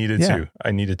really needed to.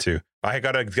 I needed to. I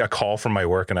got a call from my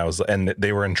work and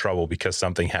they were in trouble because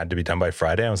something had to be done by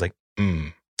Friday. I was like,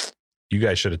 you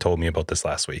guys should have told me about this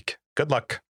last week. Good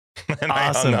luck. And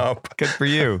awesome. I hung up. Good for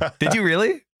you. Did you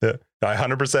really? Yeah, I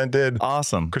 100% did.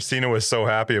 Awesome. Christina was so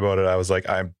happy about it. I was like,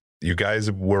 you guys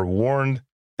were warned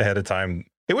ahead of time.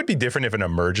 It would be different if an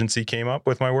emergency came up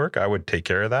with my work. I would take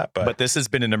care of that. But this has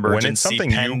been an emergency. When it's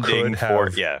something you could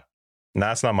have, and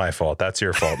that's not my fault. That's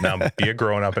your fault. Now be a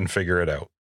grown up and figure it out.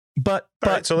 But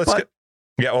so let's get.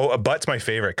 Yeah. Oh, a but's my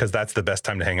favorite because that's the best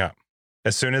time to hang up.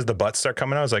 As soon as the butts start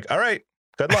coming out, I was like, all right,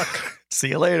 good luck. See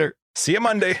you later. See you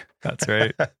Monday. That's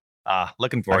right.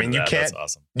 Looking forward to that. That's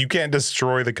awesome. You can't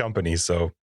destroy the company,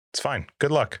 so it's fine.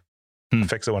 Good luck.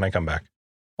 Fix it when I come back.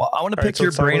 Well, I want to pick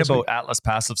your brain about Atlas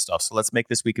Passive stuff. So let's make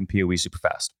this week in PoE super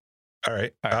fast. All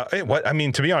right. I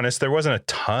mean, to be honest, there wasn't a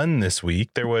ton this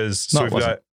week. There was. So we've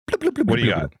got. What do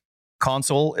you got?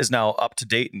 Console is now up to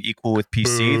date and equal with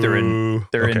PC.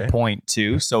 They're in point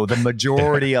 2. So the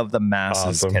majority of the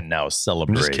masses can now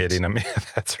celebrate. I'm just kidding. I mean,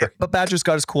 that's right. But Badger's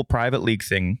got his cool private league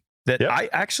thing that I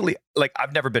actually like.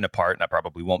 I've never been a part, and I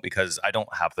probably won't because I don't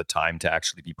have the time to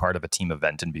actually be part of a team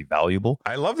event and be valuable.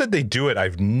 I love that they do it.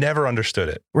 I've never understood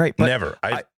it. Right. But never.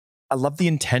 I love the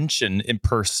intention in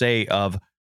per se of,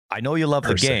 I know you love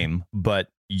the game, but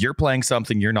you're playing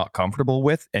something you're not comfortable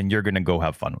with and you're going to go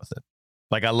have fun with it.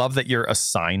 Like, I love that you're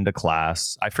assigned a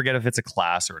class. I forget if it's a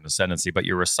class or an ascendancy, but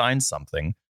you're assigned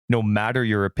something, no matter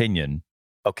your opinion.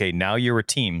 Okay, now you're a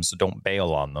team, so don't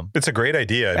bail on them. It's a great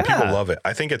idea, and people love it.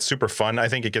 I think it's super fun. I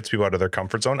think it gets people out of their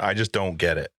comfort zone. I just don't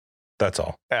get it. That's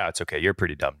all. Yeah, it's okay. You're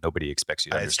pretty dumb. Nobody expects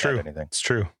you to understand anything. It's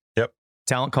true. Yep.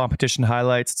 Talent competition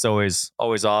highlights. It's always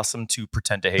awesome to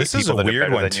pretend to hate this people. This is a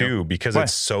weird one, too, because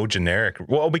it's so generic.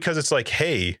 Well, because it's like,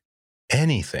 hey,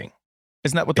 anything.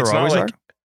 Isn't that what they're always like?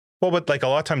 Well, but like a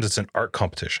lot of times it's an art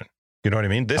competition. You know what I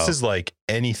mean? This is like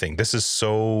anything. This is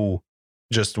so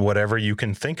just whatever you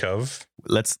can think of.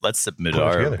 Let's submit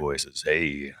our voices.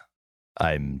 Hey,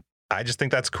 I just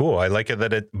think that's cool. I like it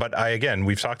but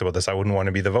we've talked about this. I wouldn't want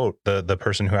to be the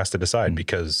person who has to decide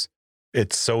because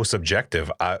it's so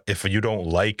subjective. If you don't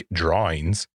like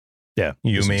drawings,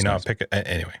 you may not pick it.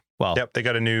 Anyway. Well, yep, they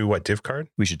got a new div card.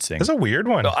 We should sing. It's a weird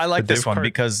one. No, I like this one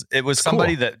because it was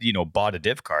somebody that bought a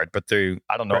div card, but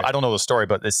I don't know. Right. I don't know the story,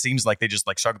 but it seems like they just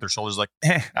shrugged their shoulders,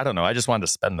 I don't know. I just wanted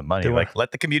to spend the money.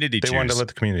 Let the community choose. They wanted to let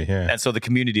the community, yeah. And so the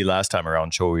community last time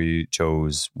around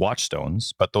chose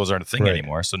Watchstones, but those aren't a thing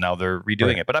anymore. So now they're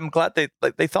redoing it. But I'm glad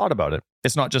they thought about it.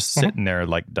 It's not just sitting there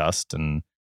like dust and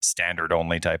standard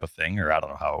only type of thing, or I don't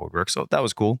know how it would work. So that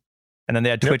was cool. And then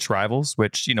they had Twitch Rivals,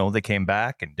 which, they came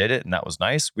back and did it, and that was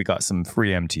nice. We got some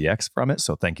free MTX from it,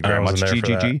 so thank you very much,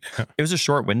 GGG. It was a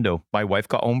short window. My wife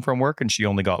got home from work, and she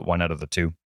only got 1 out of the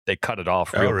 2. They cut it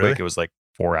off real quick. It was like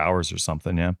 4 hours or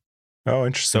something, yeah. Oh,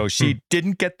 interesting. So she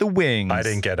didn't get the wings. I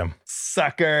didn't get them.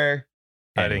 Sucker.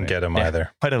 Anyway, I didn't get them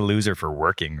either. What a loser for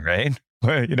working, right?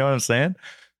 You know what I'm saying?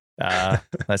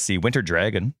 Let's see. Winter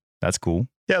Dragon. That's cool.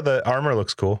 Yeah, the armor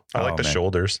looks cool. I like the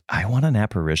shoulders. I want an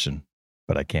apparition,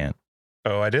 but I can't.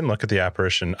 Oh, I didn't look at the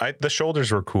apparition. The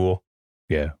shoulders were cool.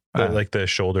 Yeah. The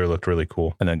shoulder looked really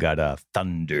cool. And then got a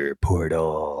Thunder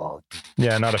Portal.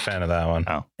 Yeah, not a fan of that one.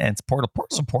 Oh, and it's Portal.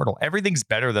 Portal's a portal. Everything's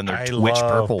better than their Twitch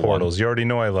purple portals. One. You already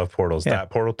know I love portals. Yeah. That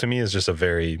portal to me is just a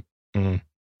very...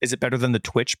 Is it better than the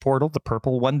Twitch portal, the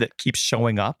purple one that keeps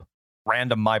showing up?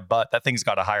 Random my butt. That thing's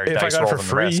got a higher dice roll than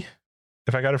the rest.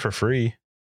 If I got it for free,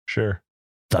 sure.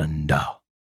 Thunder.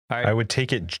 Right. I would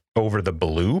take it over the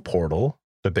blue portal.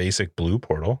 The basic blue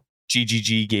portal.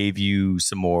 GGG gave you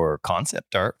some more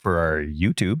concept art for our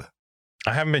YouTube.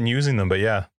 I haven't been using them, but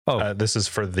yeah. This is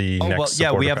for the next. Well,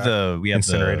 yeah, we have the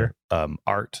Incinerator.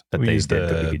 Art that they did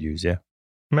that we could use. Yeah.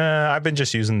 I've been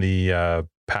just using the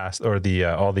pass or the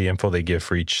all the info they give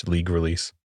for each league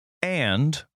release.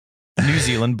 And New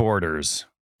Zealand borders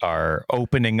are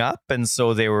opening up, and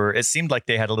so it seemed like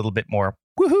they had a little bit more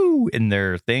woohoo in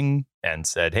their thing and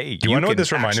said, hey, do you know what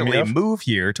this reminded me of? Move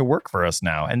here to work for us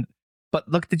now. But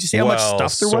look, did you see how much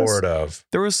stuff there was?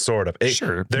 There was sort of.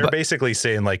 Sure. They're basically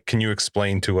saying, like, can you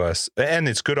explain to us? And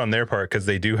it's good on their part because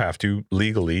they do have to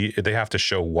legally, they have to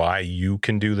show why you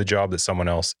can do the job that someone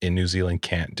else in New Zealand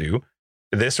can't do.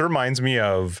 This reminds me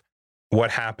of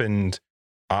what happened.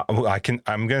 I'm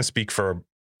going to speak for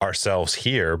ourselves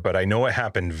here, but I know it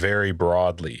happened very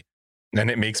broadly. And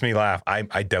it makes me laugh.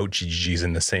 I doubt GGG's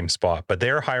in the same spot, but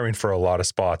they're hiring for a lot of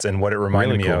spots. And what it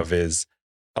reminded me of is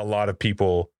a lot of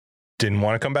people didn't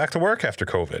want to come back to work after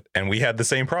COVID. And we had the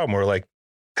same problem. We're like,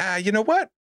 you know what?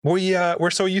 We're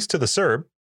so used to the CERB.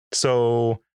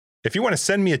 So if you want to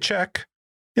send me a check,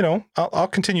 I'll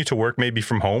continue to work maybe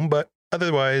from home, but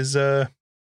otherwise,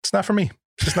 it's not for me.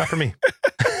 It's just not for me.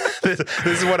 This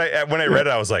is what when I read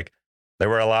it, I was like, there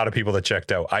were a lot of people that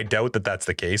checked out. I doubt that that's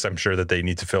the case. I'm sure that they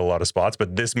need to fill a lot of spots,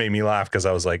 but this made me laugh because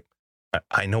I was like,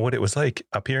 I know what it was like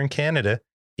up here in Canada.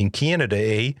 In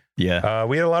Canada, Yeah.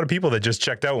 We had a lot of people that just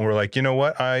checked out and were like, you know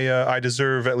what? I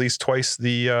deserve at least twice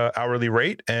the hourly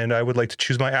rate, and I would like to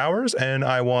choose my hours, and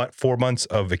I want 4 months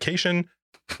of vacation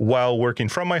while working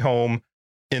from my home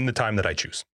in the time that I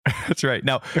choose. That's right.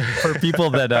 Now, for people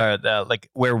that are like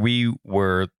where we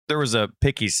were, there was a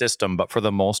picky system, but for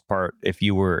the most part, if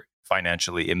you were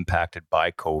financially impacted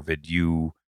by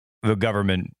COVID, the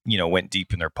government, went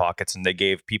deep in their pockets and they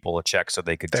gave people a check so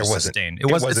they could sustain. It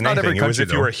wasn't anything. Not every country, it was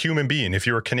if you were a human being. If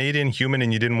you were a Canadian human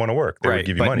and you didn't want to work, they would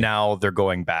give you money. But now they're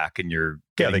going back and you're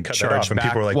they cut that off, and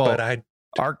people are like,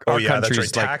 our that's right.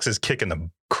 Tax is kicking the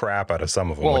crap out of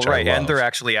some of them. Well, right, and they're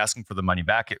actually asking for the money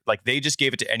back. Like they just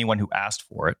gave it to anyone who asked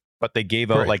for it, but they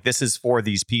gave out like this is for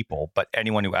these people, but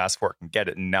anyone who asked for it can get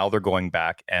it. And now they're going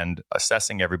back and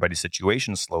assessing everybody's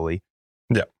situation slowly.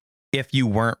 Yeah, if you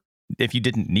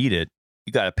didn't need it,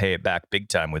 you got to pay it back big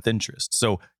time with interest.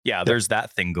 So there's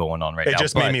that thing going on right now. It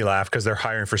just made me laugh because they're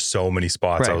hiring for so many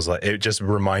spots. Right. I was like, it just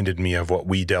reminded me of what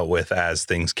we dealt with as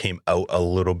things came out a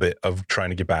little bit of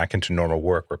trying to get back into normal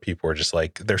work, where people are just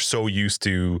like, they're so used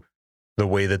to the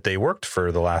way that they worked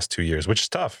for the last 2 years, which is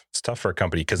tough. It's tough for a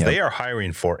company because they are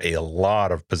hiring for a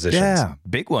lot of positions. Yeah,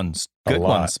 big ones, good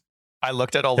ones. I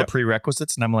looked at all the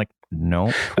prerequisites and I'm like,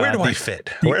 no. Where do I fit?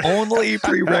 The only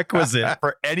prerequisite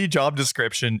for any job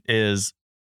description is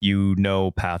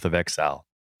Path of Exile.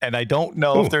 And I don't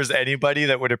know if there's anybody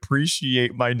that would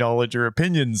appreciate my knowledge or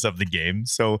opinions of the game.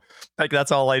 So like,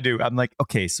 that's all I do. I'm like,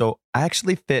 okay, so I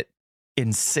actually fit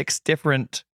in 6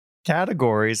 different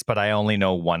categories, but I only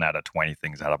know 1 out of 20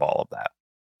 things out of all of that.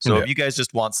 So if you guys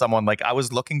just want someone, like I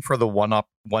was looking for the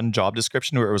one job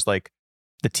description where it was like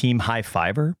the team high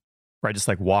fiver, where I just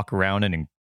like walk around and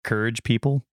encourage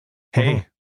people. Hey,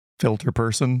 filter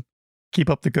person, keep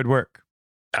up the good work.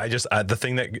 I just, the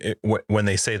thing that when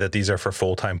they say that these are for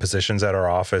full-time positions at our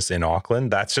office in Auckland,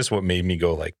 that's just what made me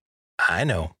go like, I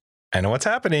know what's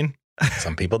happening.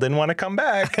 Some people didn't want to come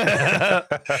back.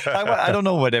 I don't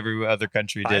know what every other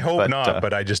country did. I hope not,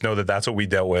 but I just know that that's what we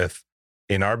dealt with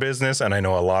in our business. And I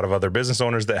know a lot of other business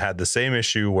owners that had the same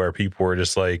issue where people were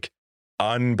just like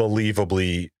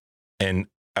unbelievably and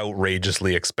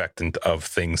outrageously expectant of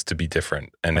things to be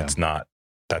different. And that's not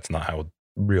how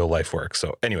real life works.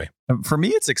 So anyway, for me,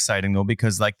 it's exciting though,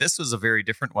 because like this was a very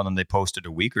different one than they posted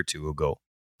a week or two ago,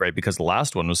 right? Because the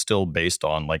last one was still based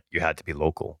on like you had to be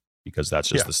local because that's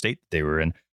just the state they were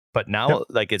in. But now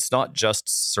like it's not just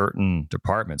certain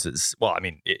departments. It's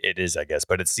it is, I guess,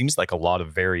 but it seems like a lot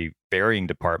of very varying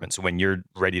departments when you're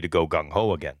ready to go gung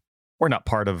ho again. We're not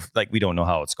part of, like, we don't know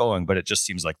how it's going, but it just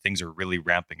seems like things are really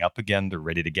ramping up again. They're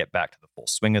ready to get back to the full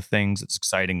swing of things. It's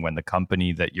exciting when the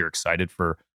company that you're excited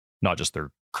for, not just their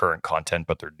current content,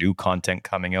 but their new content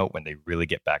coming out, when they really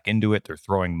get back into it, they're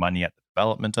throwing money at the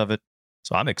development of it.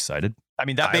 So I'm excited. I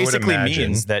mean, that basically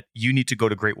means that you need to go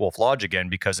to Great Wolf Lodge again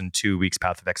because in 2 weeks,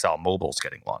 Path of Exile Mobile is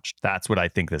getting launched. That's what I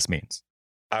think this means.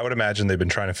 I would imagine they've been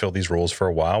trying to fill these roles for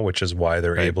a while, which is why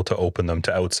they're able to open them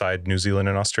to outside New Zealand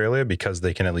and Australia, because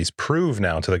they can at least prove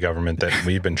now to the government that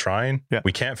we've been trying.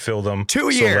 We can't fill them. 2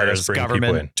 years, let us bring government.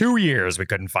 People in. 2 years, we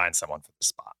couldn't find someone for the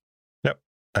spot. Yep.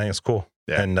 I think it's cool.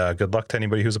 Yeah. And good luck to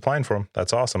anybody who's applying for them.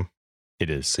 That's awesome. It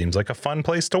is. Seems like a fun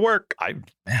place to work.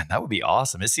 Man, that would be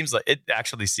awesome. It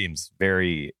actually seems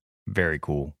very, very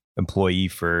cool. Employee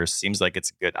first. Seems like it's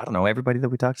good. I don't know. Everybody that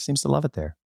we talk to seems to love it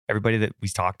there. Everybody that we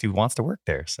talk to wants to work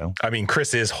there. So, I mean,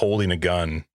 Chris is holding a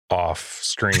gun off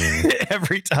screen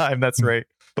every time. That's right.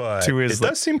 But To his, it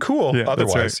does seem cool. Yeah, that's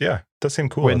Otherwise, yeah, it does seem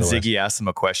cool. when otherwise. Ziggy asked him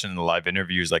a question in the live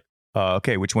interview, he's like,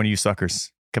 okay, which one of you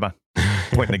suckers? Come on.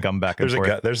 Pointing the gun back and there's forth.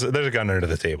 a gun. There's a gun under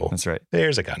the table. That's right.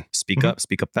 There's a gun. Speak up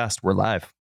fast. We're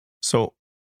live. So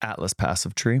Atlas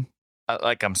Passive Tree.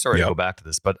 I'm sorry to go back to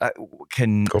this, but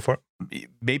Go for it.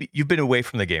 Maybe you've been away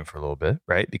from the game for a little bit,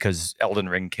 right? Because Elden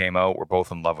Ring came out. We're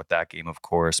both in love with that game, of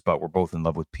course, but we're both in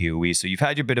love with PoE. So you've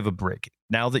had your bit of a break.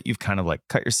 Now that you've kind of like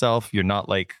cut yourself, you're not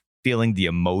like feeling the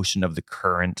emotion of the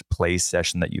current play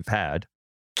session that you've had.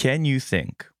 Can you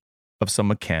think of some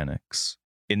mechanics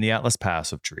in the Atlas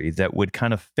Passive Tree that would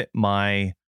kind of fit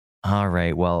my, all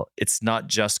right, well, it's not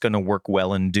just going to work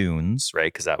well in Dunes,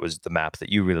 right? Because that was the map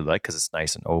that you really like because it's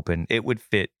nice and open. It would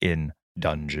fit in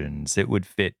dungeons. It would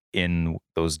fit in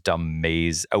those dumb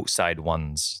maze outside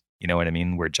ones. You know what I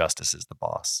mean? Where Justice is the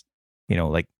boss. You know,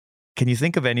 like, can you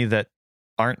think of any that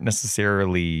aren't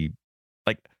necessarily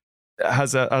like,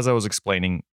 as I was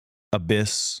explaining,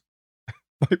 Abyss,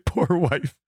 my poor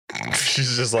wife.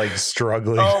 She's just like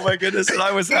struggling. Oh my goodness. And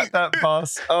I was at that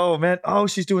boss. Oh man. Oh,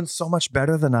 she's doing so much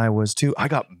better than I was too. I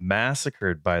got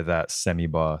massacred by that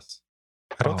semi-boss.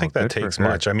 I don't think that takes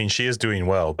much. I mean, she is doing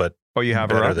well, but you have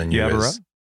better her up? than You you have her is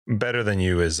better than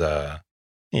you is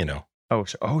you know.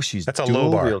 She's that's a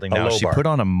low bar. Wielding now. She put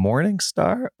on a Morning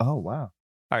Star. Oh wow.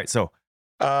 All right, so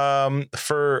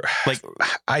for like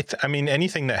I mean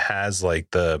anything that has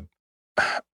like the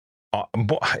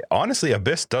honestly,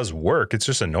 Abyss does work. It's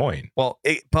just annoying. Well,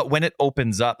 but when it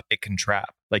opens up, it can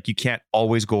trap. Like you can't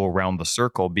always go around the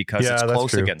circle because it's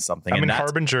close against something. I mean,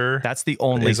 Harbinger. That's the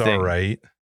only thing. All right.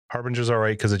 Harbinger's all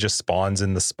right because it just spawns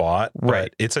in the spot. Right.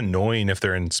 But it's annoying if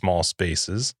they're in small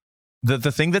spaces. The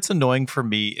thing that's annoying for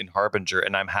me in Harbinger,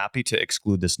 and I'm happy to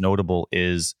exclude this notable,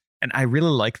 is, and I really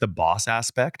like the boss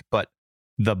aspect, but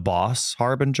the boss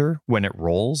Harbinger, when it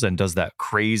rolls and does that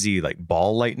crazy like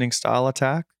ball lightning style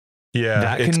attack.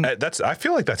 Yeah, I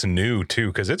feel like that's new too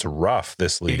because it's rough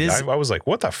this league. I was like,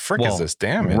 what the frick is this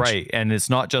damage? Right, and it's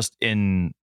not just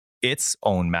in its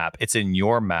own map; it's in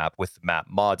your map with map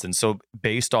mods. And so,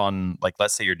 based on like,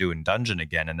 let's say you're doing dungeon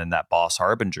again, and then that boss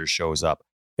Harbinger shows up.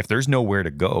 If there's nowhere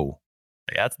to go,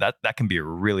 that can be a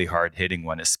really hard hitting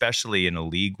one, especially in a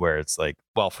league where it's like,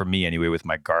 well, for me anyway, with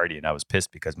my Guardian, I was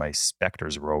pissed because my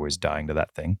Spectres were always dying to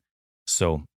that thing.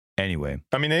 So anyway,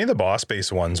 I mean, any of the boss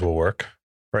based ones will work.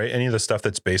 Right. Any of the stuff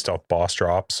that's based off boss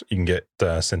drops, you can get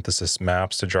synthesis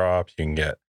maps to drop. You can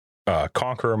get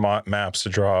Conqueror maps to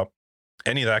drop.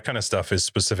 Any of that kind of stuff is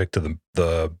specific to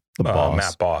the boss.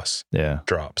 Map boss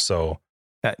drop. So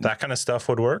that kind of stuff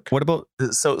would work. What about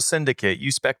Syndicate?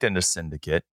 You spec'd into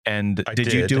Syndicate, and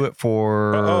did you do it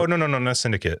for? Oh no, not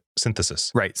Syndicate.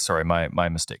 Synthesis. Right. Sorry, my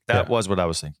mistake. That was what I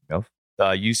was thinking of.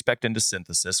 You spec'd into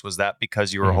Synthesis. Was that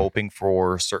because you were hoping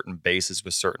for certain bases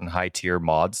with certain high tier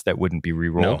mods that wouldn't be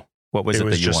rerolled? No. What was it? It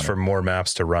was that you just wanted? for more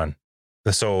maps to run.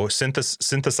 So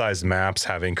synthesized maps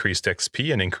have increased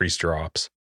XP and increased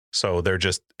drops. So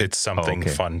it's something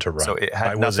fun to run. So it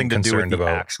had nothing to do with the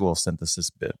actual synthesis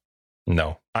bit.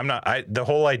 No, I'm not. The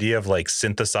whole idea of like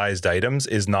synthesized items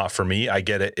is not for me. I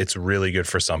get it. It's really good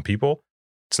for some people.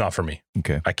 It's not for me.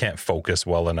 Okay. I can't focus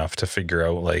well enough to figure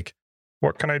out like,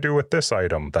 what can I do with this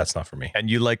item? That's not for me. And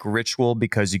you like Ritual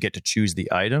because you get to choose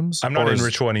the items? I'm not in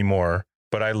Ritual anymore,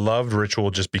 but I loved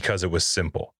Ritual just because it was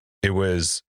simple. It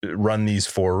was run these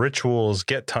 4 rituals,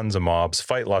 get tons of mobs,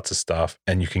 fight lots of stuff,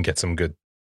 and you can get some good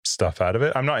stuff out of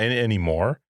it. I'm not in it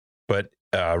anymore, but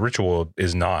Ritual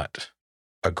is not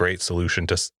a great solution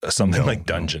to something like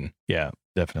Dungeon. Yeah,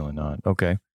 definitely not.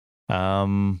 Okay.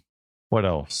 What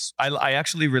else? I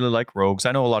actually really like Rogues.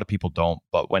 I know a lot of people don't,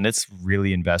 but when it's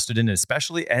really invested in,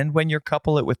 especially, and when you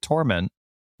couple it with Torment,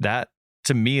 that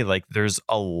to me, like there's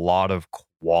a lot of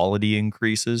quality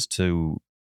increases to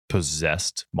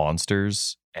possessed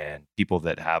monsters and people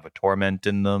that have a Torment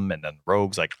in them, and then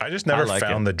Rogues. Like I just never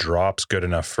found the drops good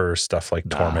enough for stuff like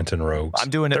Torment and Rogues. I'm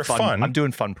doing it fun. I'm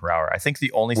doing fun per hour. I think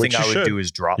the only thing I would do is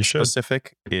drop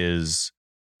specific is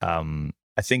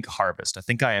I think Harvest. I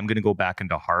think I am going to go back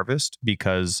into Harvest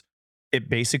because it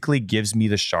basically gives me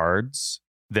the shards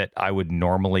that I would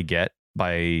normally get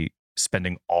by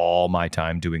spending all my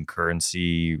time doing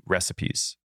currency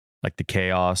recipes, like the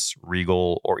Chaos,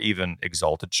 Regal, or even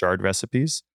Exalted Shard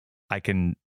recipes.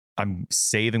 I'm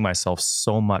saving myself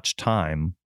so much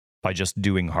time by just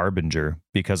doing Harbinger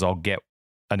because I'll get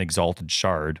an Exalted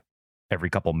Shard every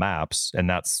couple maps, and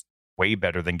that's way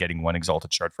better than getting one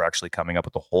Exalted Shard for actually coming up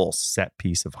with a whole set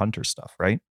piece of Hunter stuff,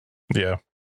 right? Yeah.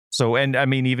 So, and I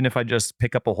mean, even if I just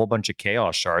pick up a whole bunch of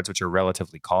Chaos Shards, which are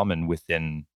relatively common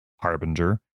within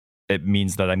Harbinger, it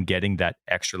means that I'm getting that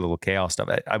extra little Chaos stuff.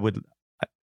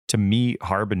 To me,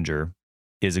 Harbinger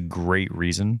is a great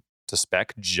reason to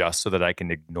spec, just so that I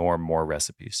can ignore more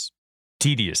recipes,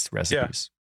 tedious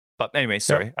recipes. But anyway,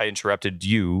 sorry, I interrupted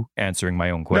you answering my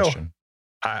own question.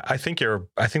 I think the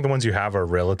ones you have are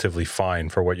relatively fine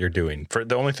for what you're doing. For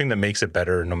the only thing that makes it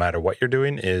better, no matter what you're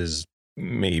doing, is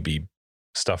maybe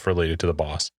stuff related to the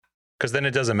boss. Because then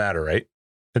it doesn't matter, right?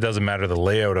 It doesn't matter the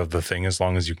layout of the thing as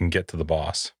long as you can get to the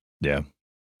boss. Yeah.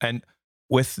 And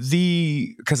with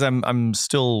because I'm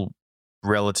still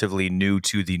relatively new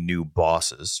to the new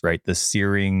bosses, right? The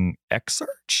Searing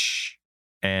Exarch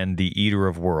and the Eater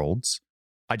of Worlds.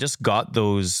 I just got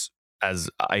those as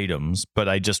items, but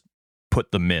I just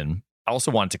put them in. I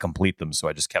also wanted to complete them, so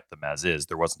I just kept them as is.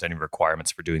 There wasn't any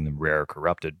requirements for doing them rare or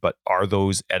corrupted. But are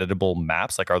those editable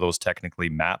maps? Like, are those technically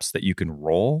maps that you can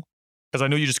roll? Because I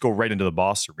know you just go right into the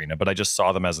boss arena, but I just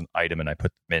saw them as an item and I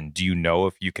put them in. Do you know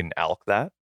if you can alch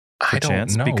that? I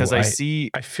don't know. Because I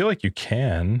feel like you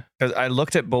can. Because I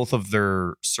looked at both of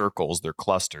their circles, their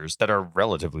clusters that are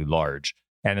relatively large,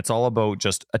 and it's all about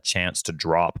just a chance to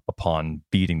drop upon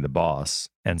beating the boss.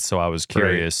 And so I was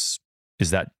curious,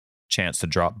 is that chance to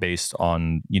drop based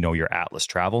on, your Atlas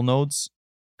travel nodes?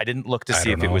 I didn't look to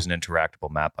see if it was an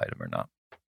interactable map item or not.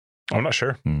 I'm not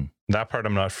sure. That part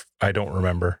I don't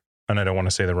remember, and I don't want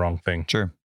to say the wrong thing.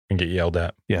 Sure. And get yelled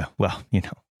at. Yeah, well,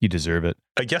 you deserve it.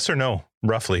 Yes or no,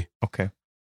 roughly. Okay.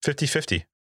 50-50,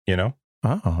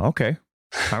 Oh, okay.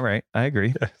 All right. I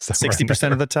agree.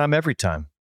 60% of the time, every time,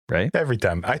 right? Every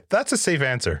time. That's a safe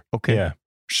answer. Okay. Yeah.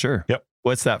 Sure. Yep.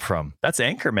 What's that from? That's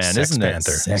Anchorman, Sex isn't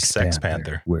Panther. it? Sex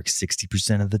Panther. Works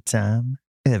 60% of the time,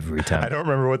 every time. I don't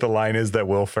remember what the line is that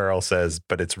Will Ferrell says,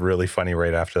 but it's really funny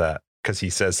right after that, because he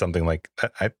says something like,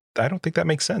 I don't think that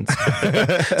makes sense.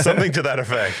 Something to that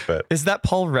effect. But is that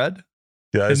Paul Rudd?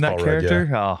 Yeah, in that Paul character? Rudd,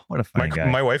 yeah. Oh, what a funny guy.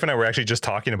 My wife and I were actually just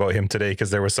talking about him today, because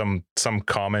there was some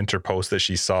comment or post that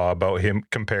she saw about him,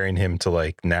 comparing him to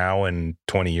like now and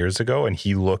 20 years ago, and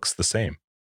he looks the same.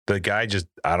 The guy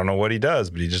I don't know what he does,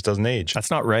 but he just doesn't age.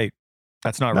 That's not right.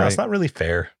 That's not right. It's not really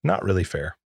fair. Not really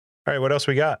fair. All right, what else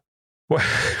we got? What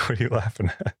are you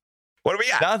laughing at? What do we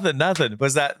got? Nothing.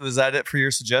 Was that it for your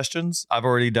suggestions? I've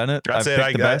already done it. That's it.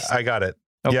 I got it.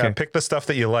 Okay. Yeah, pick the stuff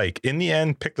that you like. In the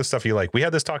end, pick the stuff you like. We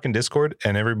had this talk in Discord,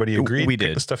 and everybody agreed. We did.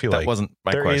 Pick the stuff you like. That wasn't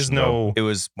my question. There is no. It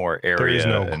was more area. There is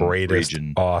no greatest,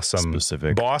 region awesome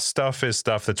specific. Boss stuff is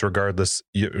stuff that's regardless.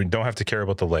 You don't have to care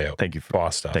about the layout. Thank you for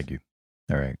boss stuff. Thank you.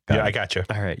 All right. I got you.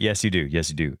 All right. Yes, you do. Yes,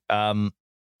 you do.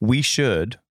 We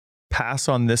should pass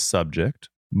on this subject,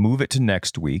 move it to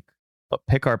next week, but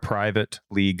pick our private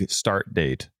league start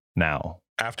date now.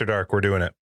 After dark, we're doing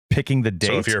it. Picking the date.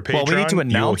 So if you're a Patreon, we need to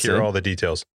announce you will hear all the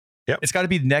details. Yep. It's got to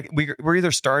be we're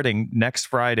either starting next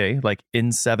Friday, like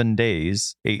in 7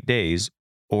 days, 8 days,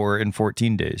 or in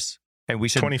 14 days. And we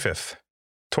should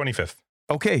 25th.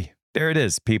 Okay. There it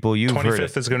is. People, you've heard it.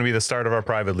 25th is going to be the start of our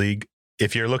private league.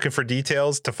 If you're looking for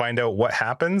details to find out what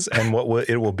happens and what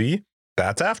it will be,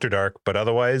 that's after dark. But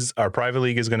otherwise, our private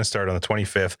league is going to start on the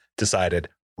 25th, decided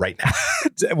right now.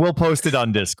 We'll post it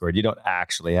on Discord. You don't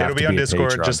actually have to be on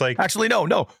Discord. Just like actually,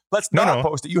 no. Let's not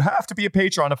post it. You have to be a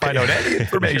patron to find out any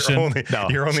information.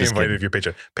 You're only invited if you're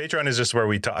Patreon. Patreon is just where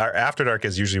we talk. Our After Dark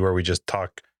is usually where we just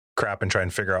talk crap and try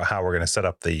and figure out how we're going to set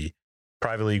up the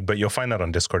private league. But you'll find that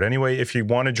on Discord anyway. If you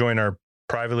want to join our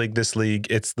private league, this league,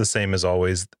 it's the same as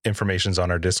always. Information's on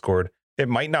our Discord. It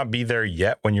might not be there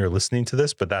yet when you're listening to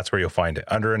this, but that's where you'll find it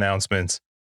under announcements.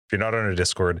 If you're not on our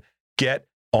Discord, get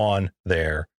on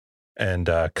there and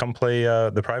come play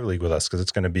the private league with us, because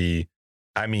it's going to be,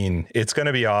 it's going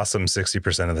to be awesome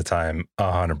 60% of the time,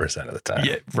 100% of the time.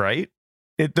 Yeah, right?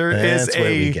 There is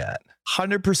a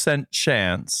 100%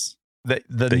 chance that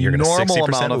the normal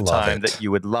amount of time that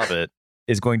you would love it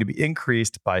is going to be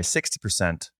increased by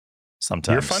 60%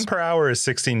 sometimes. Your fun per hour is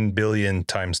 16 billion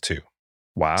times 2.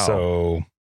 Wow. So,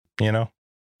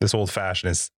 this old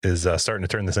fashioned is starting to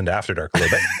turn this into After Dark a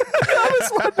little bit. I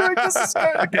was wondering, this is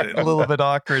starting to get a little bit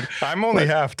awkward. I'm only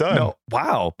half done. No,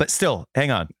 wow. But still,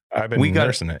 hang on. I've been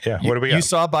nursing it. Yeah. What do we got? You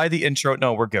saw by the intro.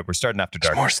 No, we're good. We're starting After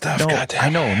Dark. There's more stuff. No, goddamn. I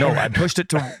know. No, I pushed it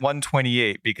to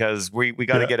 128 because we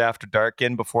got to get After Dark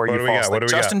in before you fall asleep.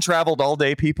 Justin traveled all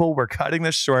day, people. We're cutting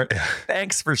this short.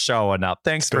 Thanks for showing up.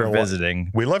 Thanks for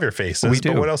visiting. We love your faces. We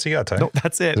do. But what else you got, Ty? No,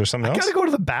 that's it. Is there something else? I got to go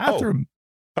to the bathroom.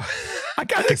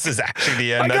 This is actually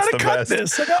the end. That's the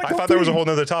best. I thought there was a whole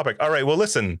nother topic. All right. Well,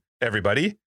 listen,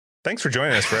 everybody. Thanks for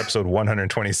joining us for episode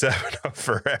 127 of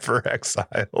Forever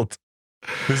Exiled.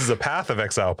 This is a Path of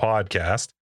Exile podcast.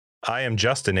 I am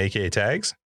Justin, aka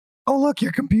Tags. Oh, look,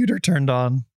 your computer turned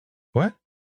on. What?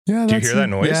 Yeah, do you hear that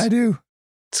noise? Yeah, I do.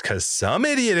 It's because some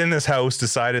idiot in this house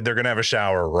decided they're going to have a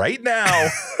shower right now.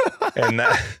 And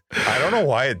that, I don't know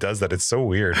why it does that. It's so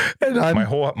weird. And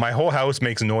My whole house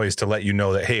makes noise to let you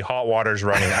know that, hey, hot water's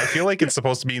running. I feel like it's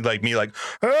supposed to be like me, like,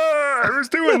 who's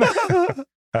doing that?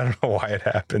 I don't know why it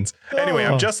happens. Anyway,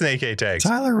 I'm Justin, AK Tags.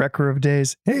 Tyler, Wrecker of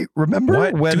Days. Hey, remember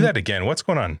what? when... Do that again. What's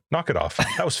going on? Knock it off.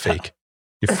 That was fake.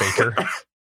 You faker.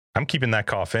 I'm keeping that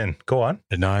cough in. Go on.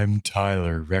 And I'm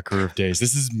Tyler, Wrecker of Days.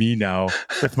 This is me now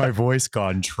with my voice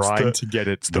gone, trying to get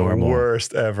it normal. The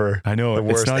worst ever. I know. The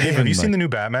worst. Hey, have you seen the new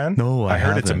Batman? No, I heard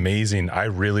haven't. it's amazing. I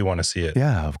really want to see it.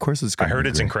 Yeah, of course it's I heard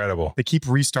it's incredible. They keep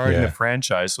restarting the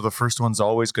franchise, so the first one's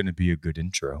always going to be a good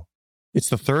intro. It's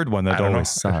the third one that always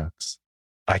sucks.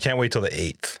 I can't wait till the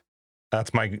 8th.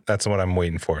 That's what I'm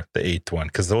waiting for. The 8th one.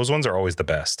 Because those ones are always the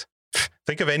best.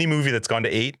 Think of any movie that's gone to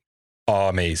 8. Oh,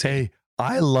 amazing. Hey,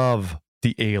 I love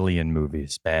the Alien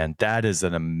movies, man. That is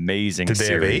an amazing series. Did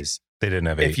they have 8? They didn't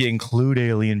have 8. If you include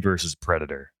Alien versus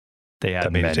Predator, they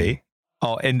had many.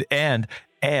 Oh, and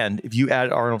if you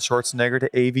add Arnold Schwarzenegger to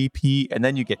AVP, and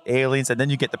then you get Aliens, and then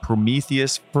you get the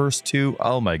Prometheus first 2.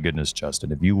 Oh my goodness,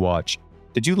 Justin, if you watch...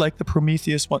 Did you like the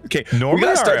Prometheus one? Okay, normally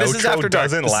our this outro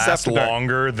doesn't last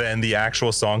longer than the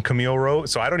actual song Camille wrote,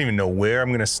 so I don't even know where I'm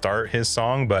going to start his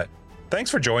song, but thanks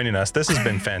for joining us. This has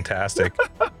been fantastic.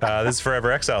 This is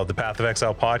Forever Exiled, the Path of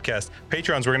Exile podcast.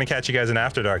 Patrons, we're going to catch you guys in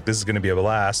After Dark. This is going to be a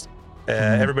blast.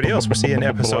 Everybody else, we'll see you in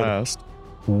episode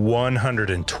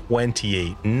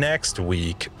 128 next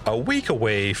week, a week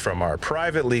away from our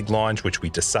private league launch, which we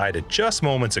decided just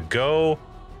moments ago.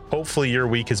 Hopefully your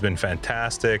week has been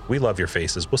fantastic. We love your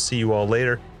faces. We'll see you all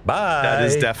later. Bye. That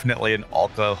is definitely an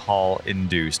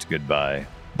alcohol-induced goodbye.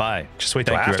 Bye. Just wait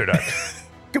till After Dark.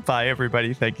 Goodbye,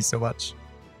 everybody. Thank you so much.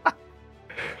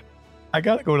 I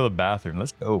got to go to the bathroom.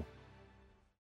 Let's go.